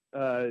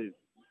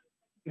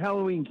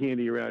Halloween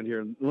candy around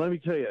here. Let me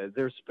tell you,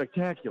 they're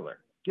spectacular.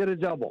 Get a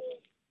double.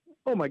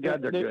 Oh my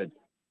God, they're good.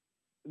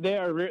 They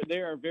are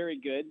very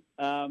good.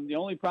 The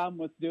only problem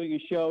with doing a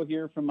show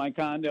here from my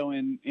condo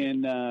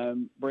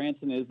in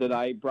Branson is that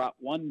I brought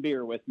one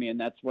beer with me, and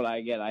that's what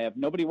I get. I have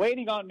nobody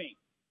waiting on me.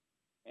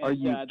 And, are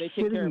you they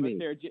take care of me? us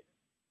there.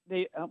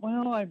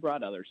 Well, I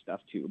brought other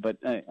stuff too, but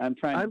I'm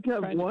trying. I've got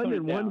trying one to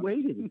and one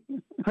waiting.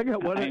 I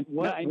got one in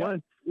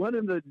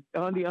the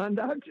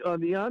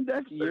on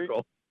deck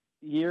circle.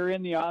 You're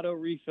in the auto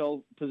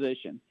refill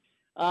position.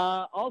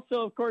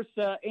 Also, of course,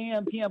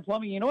 AM PM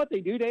Plumbing. You know what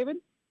they do, David?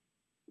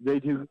 They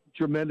do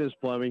tremendous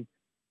plumbing,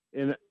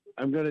 and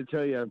I'm going to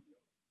tell you,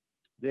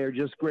 they're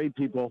just great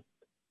people.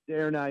 Day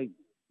or night,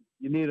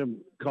 you need them.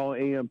 Call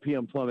AM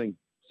PM Plumbing.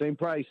 Same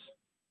price,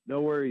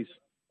 no worries.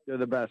 They're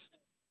the best.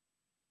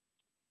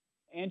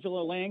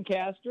 Angela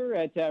Lancaster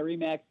at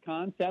Remax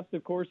Concepts,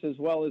 of course, as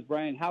well as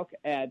Brian Hauk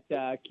at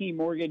Key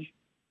Mortgage,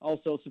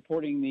 also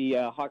supporting the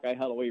Hawkeye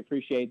Huddle. We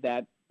appreciate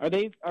that. Are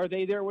they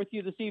there with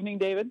you this evening,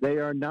 David? They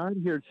are not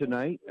here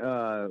tonight.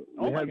 Oh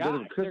my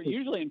gosh, they're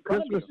usually in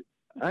front of you.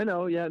 I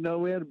know. Yeah, no,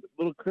 we had a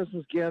little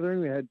Christmas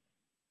gathering. We had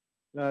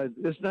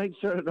this night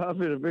started off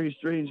in a very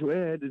strange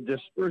way. I had to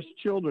disperse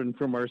children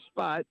from our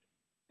spot,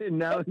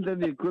 and then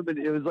the equipment.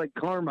 It was like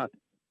karma.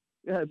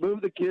 Yeah, move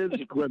the kids.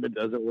 Equipment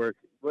doesn't work.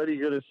 What are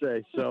you going to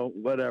say? So,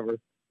 whatever.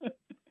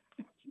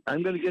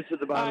 I'm going to get to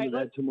the bottom of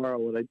that tomorrow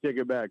when I take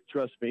it back.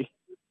 Trust me.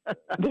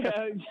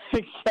 Yeah,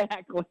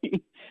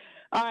 exactly.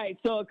 All right,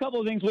 so a couple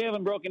of things we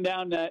haven't broken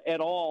down at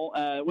all.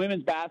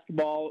 Women's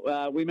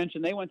basketball, we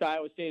mentioned they went to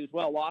Iowa State as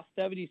well, lost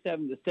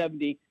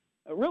 77-70.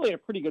 Really a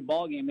pretty good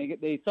ball game.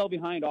 They fell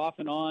behind off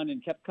and on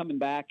and kept coming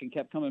back,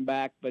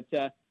 but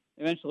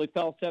eventually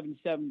fell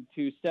 77-72,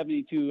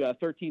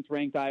 13th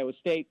ranked Iowa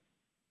State.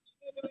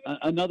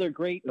 Another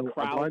great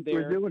crowd there.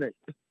 We're doing it.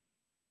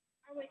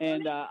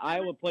 And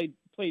Iowa played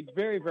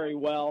very, very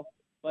well,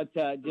 but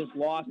just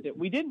lost it.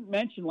 We didn't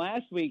mention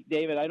last week,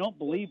 David, I don't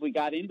believe we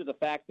got into the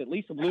fact that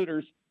Lisa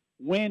Bluter's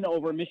win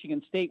over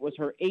Michigan State was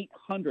her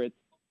 800th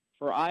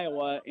for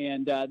Iowa.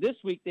 And this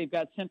week they've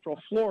got Central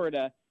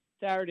Florida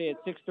Saturday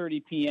at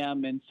 6:30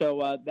 p.m. And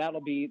so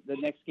that'll be the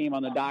next game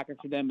on the docket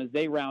for them as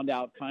they round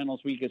out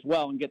finals week as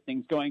well and get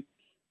things going.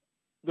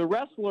 The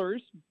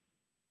wrestlers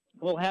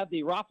will have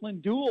the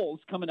Rockland Duels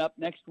coming up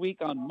next week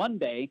on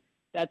Monday.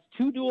 That's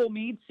 2 dual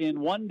meets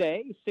in one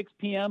day, 6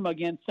 p.m.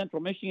 against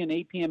Central Michigan,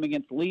 8 p.m.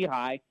 against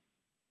Lehigh.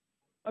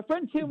 My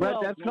friend Tim Wells.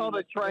 But that's called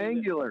a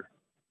triangular.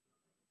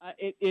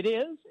 It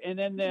is, and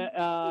then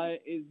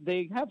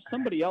they have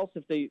somebody else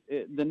the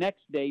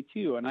next day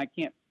too, and I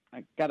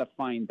got to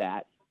find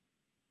that.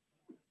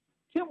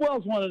 Tim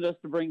Wells wanted us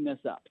to bring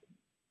this up.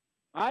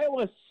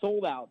 Iowa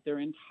sold out their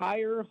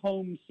entire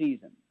home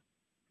season.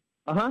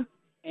 Uh-huh.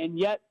 And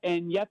yet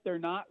they're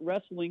not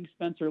wrestling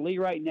Spencer Lee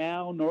right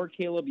now, nor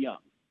Caleb Young.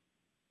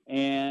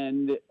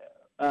 And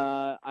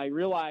I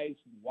realize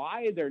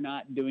why they're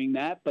not doing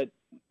that, but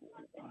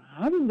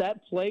how does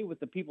that play with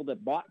the people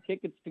that bought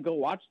tickets to go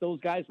watch those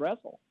guys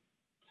wrestle?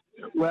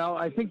 Well,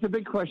 I think the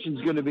big question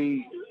is going to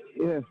be,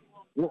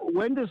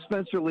 when does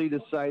Spencer Lee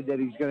decide that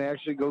he's going to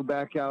actually go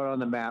back out on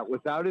the mat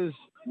without his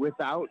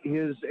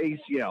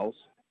ACLs?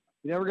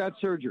 He never got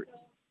surgery.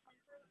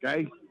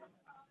 Okay?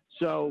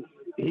 So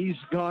he's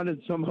gone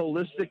in some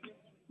holistic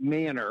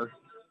manner.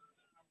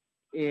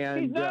 And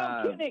he's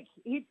now Kinnick.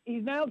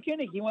 He's now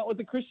Kinnick. He went with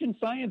the Christian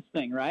Science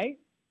thing, right?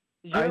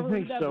 I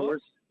think so.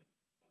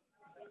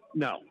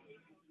 No,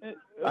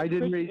 I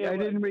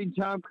didn't read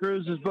Tom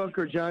Cruise's book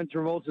or John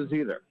Travolta's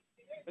either.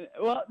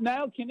 Well,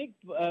 now Kinnick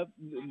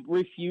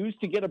refused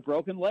to get a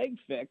broken leg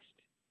fixed,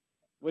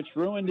 which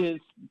ruined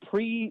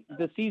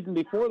the season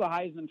before the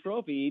Heisman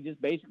Trophy. He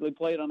just basically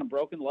played on a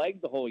broken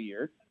leg the whole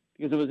year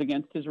because it was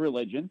against his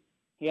religion.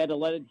 He had to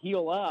let it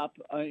heal up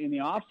in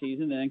the off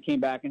season, and then came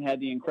back and had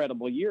the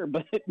incredible year,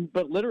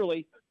 but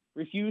literally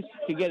refused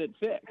to get it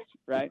fixed.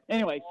 Right?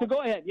 Anyway, so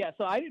go ahead. Yeah.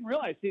 So I didn't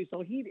realize.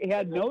 So he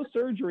had no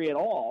surgery at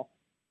all,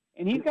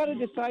 and he's got to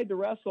decide to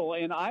wrestle.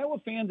 And Iowa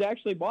fans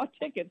actually bought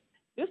tickets.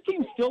 This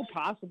team's still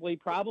probably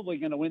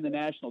going to win the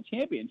national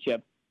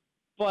championship,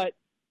 but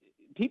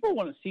people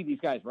want to see these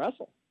guys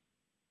wrestle.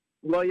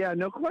 Well, yeah,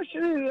 no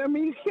question. I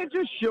mean, you can't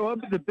just show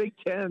up at the Big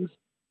Tens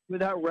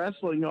without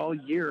wrestling all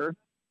year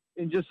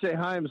and just say,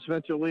 "Hi, I'm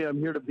Spencer Lee. I'm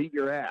here to beat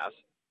your ass."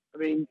 I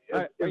mean,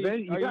 are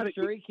you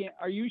sure he can't?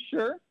 Are you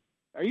sure?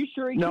 Are you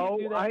sure he can't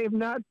do that? No, I am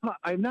not.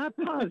 I'm not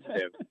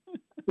positive.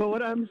 But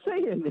what I'm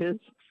saying is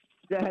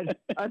that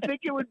I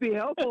think it would be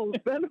helpful,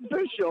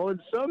 beneficial in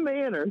some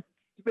manner to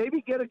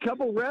maybe get a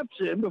couple reps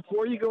in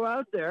before you go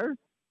out there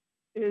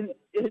and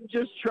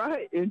just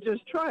try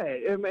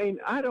it. I mean,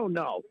 I don't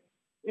know.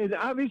 And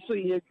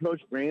obviously,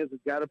 Coach Brands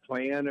has got a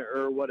plan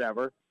or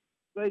whatever,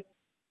 but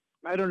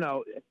I don't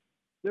know.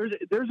 There's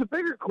a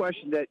bigger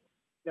question that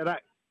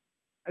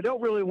I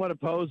don't really want to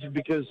pose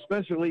because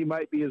Spencer Lee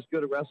might be as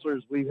good a wrestler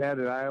as we've had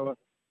at Iowa.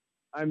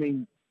 I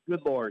mean,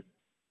 good Lord,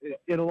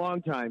 in a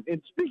long time.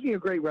 And speaking of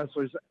great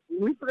wrestlers,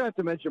 we forgot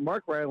to mention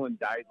Mark Ryland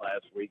died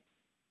last week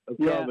of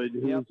COVID.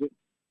 He was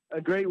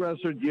a great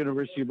wrestler at the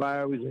University of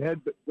Iowa. He was a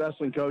head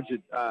wrestling coach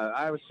at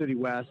Iowa City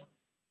West.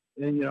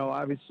 And,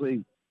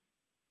 obviously,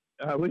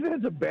 we've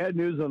had some bad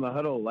news on the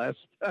Huddle last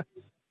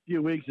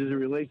few weeks as it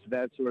relates to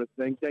that sort of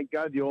thing. Thank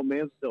God the old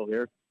man's still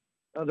here.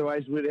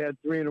 Otherwise, we'd have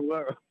had 3 in a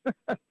row.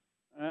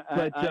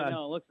 But, I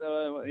know. Looks,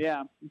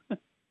 yeah.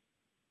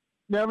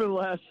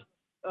 Nevertheless,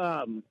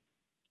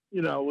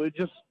 it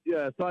just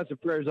thoughts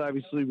and prayers,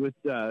 obviously, with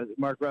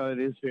Mark Riley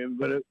and his family.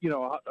 But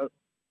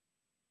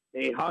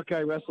a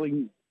Hawkeye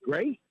wrestling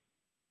great.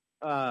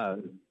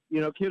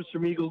 Kids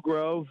from Eagle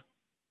Grove,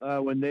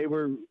 when they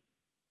were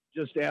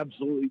just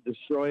absolutely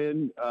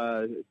destroying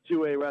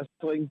 2A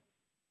wrestling,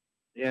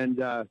 and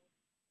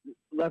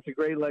left a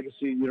great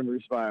legacy at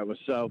University of Iowa.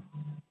 So,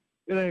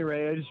 at any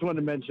rate, I just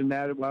wanted to mention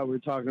that while we were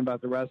talking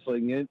about the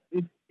wrestling. You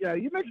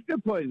make a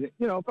good point.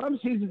 If I'm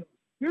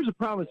here's a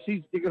problem with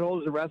season ticket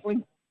holders of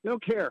wrestling. They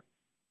don't care.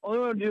 All they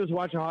want to do is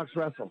watch the Hawks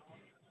wrestle.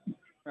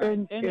 Right.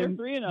 And they're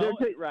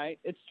 3-0, right?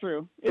 It's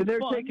true. And they're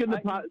taking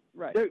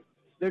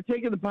they're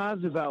taking the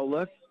positive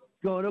outlook,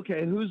 going,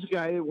 okay, who's the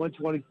guy at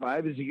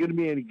 125? Is he going to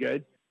be any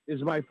good?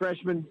 Is my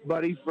freshman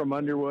buddy from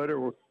Underwood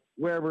or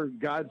wherever,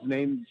 God's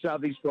name,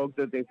 Southeast spoke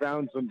that they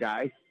found some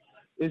guy?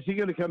 Is he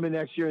going to come in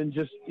next year and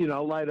just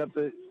light up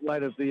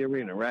the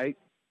arena, right?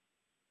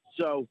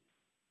 So,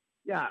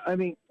 yeah, I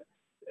mean,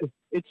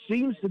 it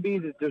seems to me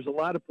that there's a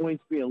lot of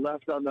points being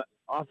left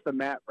off the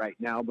mat right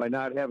now by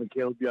not having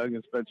Caleb Young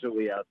and Spencer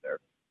Lee out there.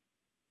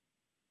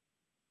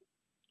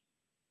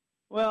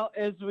 Well,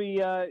 as we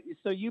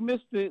so you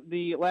missed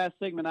the last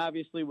segment,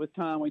 obviously, with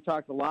Tom. We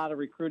talked a lot of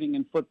recruiting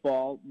in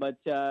football, but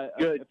a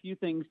few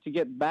things to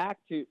get back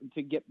to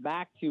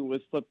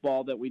with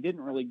football that we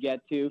didn't really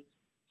get to.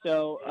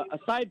 So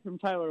aside from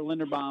Tyler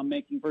Linderbaum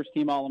making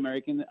first-team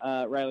All-American,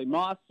 Riley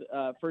Moss,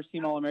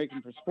 first-team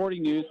All-American for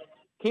Sporting News,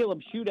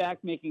 Caleb Shudak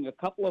making a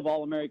couple of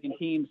All-American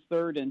teams,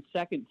 third and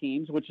second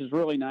teams, which is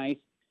really nice.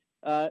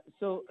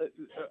 So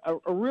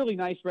a really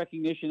nice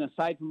recognition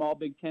aside from all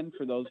Big Ten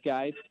for those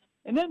guys.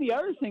 And then the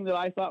other thing that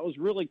I thought was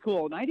really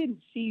cool, and I didn't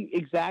see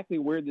exactly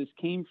where this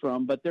came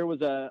from, but there was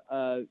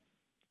a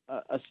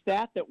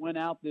stat that went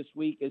out this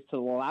week as to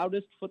the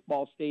loudest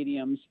football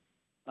stadiums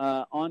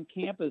on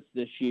campus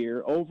this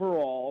year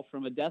overall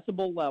from a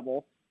decibel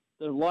level.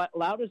 The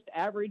loudest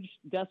average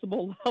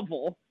decibel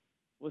level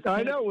was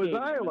Kinnick it was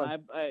Stadium. Iowa.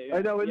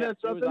 I know, isn't that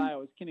something? It was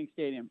Iowa. It was Kinnick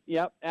Stadium.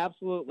 Yep,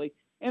 absolutely.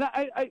 And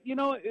I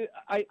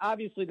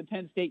obviously the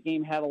Penn State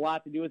game had a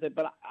lot to do with it,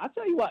 but I'll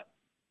tell you what,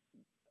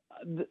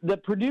 the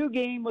Purdue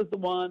game was the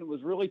one. It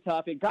was really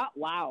tough. It got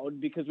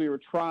loud because we were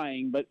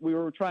trying, but we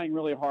were trying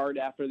really hard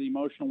after the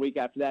emotional week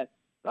after that.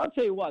 But I'll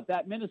tell you what,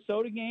 that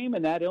Minnesota game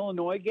and that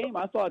Illinois game,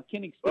 I thought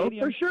Kinnick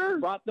Stadium for sure.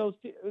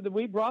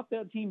 we brought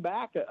that team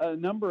back a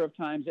number of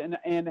times.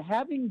 And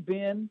having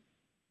been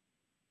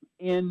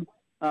in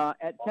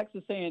at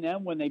Texas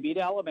A&M when they beat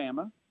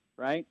Alabama,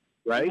 right?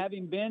 Right. And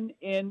having been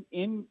in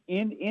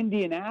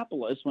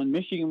Indianapolis when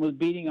Michigan was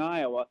beating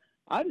Iowa,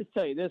 I'll just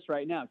tell you this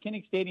right now,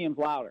 Kinnick Stadium's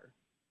louder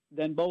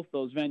than both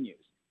those venues.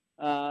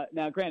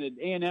 Now, granted,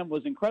 A&M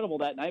was incredible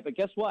that night, but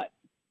guess what?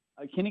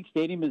 Kinnick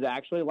Stadium is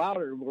actually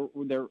louder.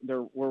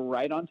 We're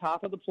right on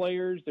top of the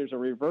players. There's a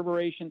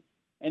reverberation,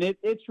 and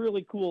it's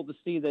really cool to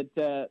see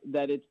that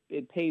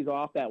it pays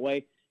off that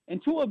way.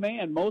 And to a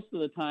man, most of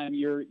the time,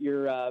 your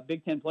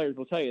Big Ten players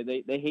will tell you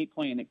they hate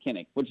playing at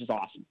Kinnick, which is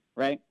awesome,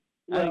 right?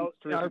 Well,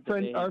 our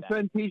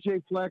friend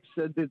PJ Flex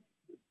said that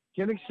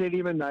Kinnick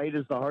Stadium at night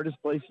is the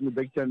hardest place in the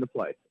Big Ten to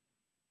play.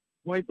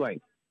 Point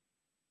blank.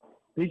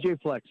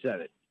 PJ Flex said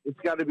it. It's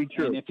got to be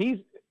true. And if he's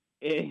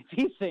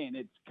saying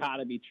it's got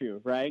to be true,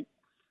 right?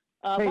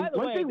 Hey, by the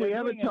one way, thing we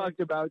haven't talked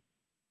about,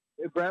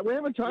 Brad, we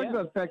haven't talked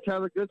about the fact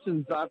Tyler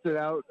Goodson's opted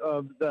out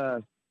of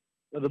the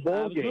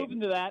bowl game.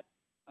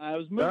 I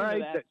was moving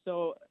to that.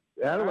 So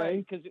that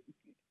way, because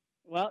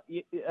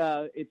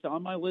it's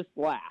on my list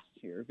last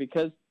here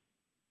because.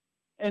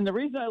 And the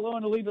reason I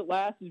want to leave it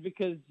last is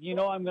because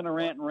I'm going to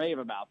rant and rave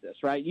about this,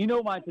 right? You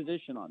know my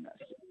position on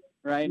this,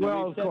 right?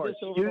 Well, of course.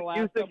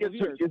 You think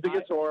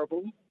it's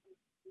horrible?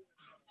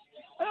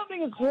 I don't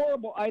think it's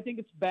horrible. I think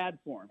it's bad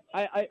form.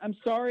 I'm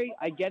sorry.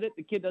 I get it.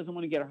 The kid doesn't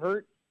want to get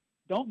hurt.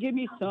 Don't give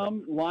me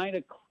some line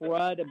of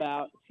crud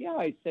about – see how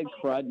I said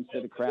crud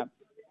instead of crap?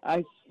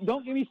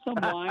 Don't give me some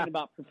line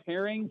about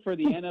preparing for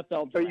the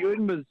NFL draft. Are you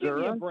in Missouri? Give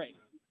me a break.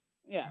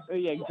 Yeah,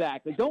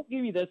 exactly. Don't give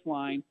me this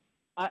line.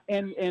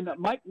 And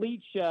Mike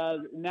Leach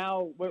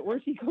now,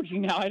 where's he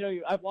coaching now? I know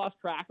I've lost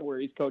track of where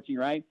he's coaching,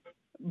 right?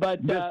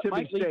 But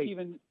Mike Leach,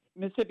 even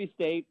Mississippi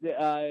State,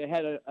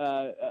 had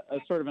a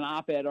sort of an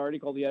op-ed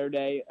article the other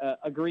day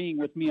agreeing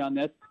with me on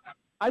this.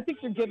 I think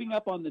they're giving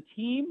up on the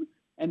team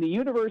and the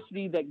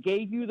university that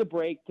gave you the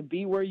break to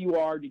be where you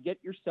are, to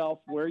get yourself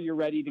where you're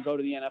ready to go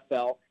to the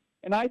NFL.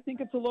 And I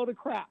think it's a load of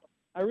crap.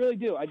 I really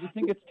do. I just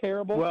think it's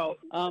terrible. Well,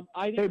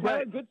 I think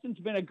Tyler Goodson's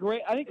been a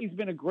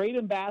great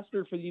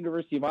ambassador for the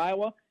University of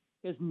Iowa.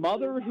 His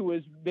mother, who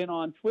has been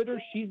on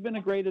Twitter, she's been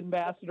a great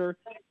ambassador.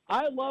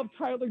 I love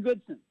Tyler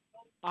Goodson.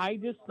 I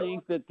just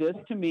think that this,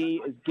 to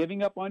me, is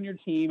giving up on your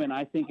team, and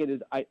I think it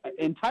is.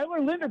 And Tyler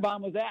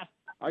Linderbaum was asked,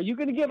 "Are you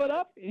going to give it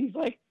up?" And he's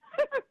like,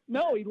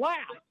 "No." He laughed.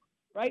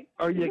 Right?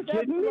 Are you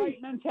kidding me? Right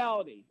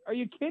mentality. Are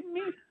you kidding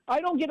me?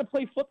 I don't get to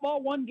play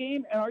football one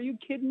game, and are you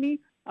kidding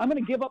me? I'm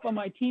going to give up on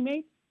my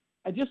teammates.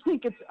 I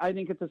think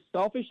it's a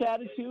selfish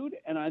attitude,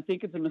 and I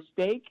think it's a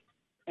mistake,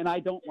 and I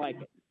don't like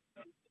it.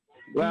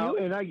 Well,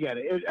 and I get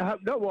it. How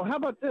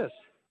about this?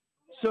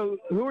 So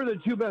who are the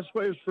two best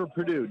players for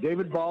Purdue?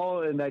 David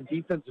Ball and that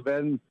defensive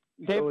end.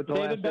 David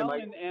Bell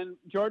and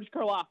George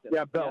Karloftis.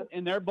 Yeah, Bell.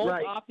 And they're both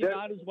opting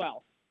out as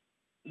well.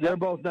 They're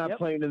both not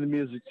playing in the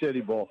Music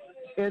City Bowl.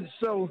 And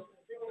so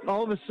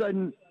all of a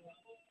sudden,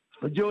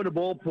 I'm doing a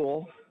bowl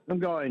pool. I'm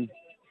going,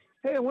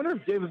 hey, I wonder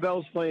if David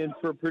Bell's playing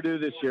for Purdue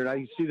this year. And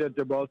I see that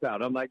they're both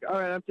out. I'm like, all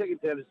right, I'm taking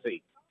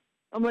Tennessee.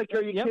 I'm like,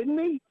 are you kidding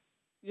me?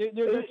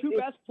 Their two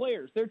best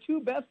players. Their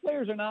two best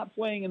players are not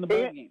playing in the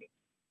bowl game.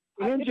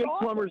 And Jake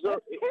Plummer's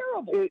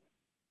terrible.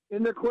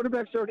 And their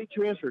quarterback's already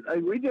transferred.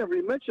 We never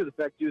even mentioned the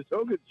fact Deuce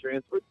Hogan's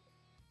transferred.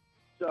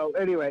 So,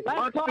 anyway,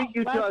 Hawks beat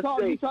Utah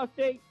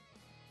State.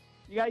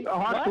 You got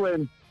Hawks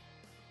win.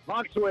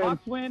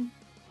 Hawks win.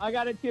 I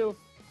got it, too.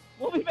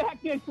 We'll be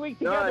back next week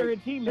together in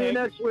Team See you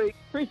next week.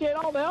 Appreciate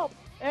all the help.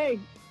 Hey,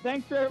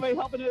 thanks for everybody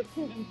helping us.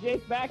 And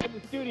Jake's back in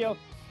the studio.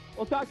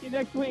 We'll talk to you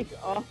next week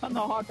on the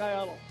Hawkeye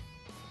Huddle.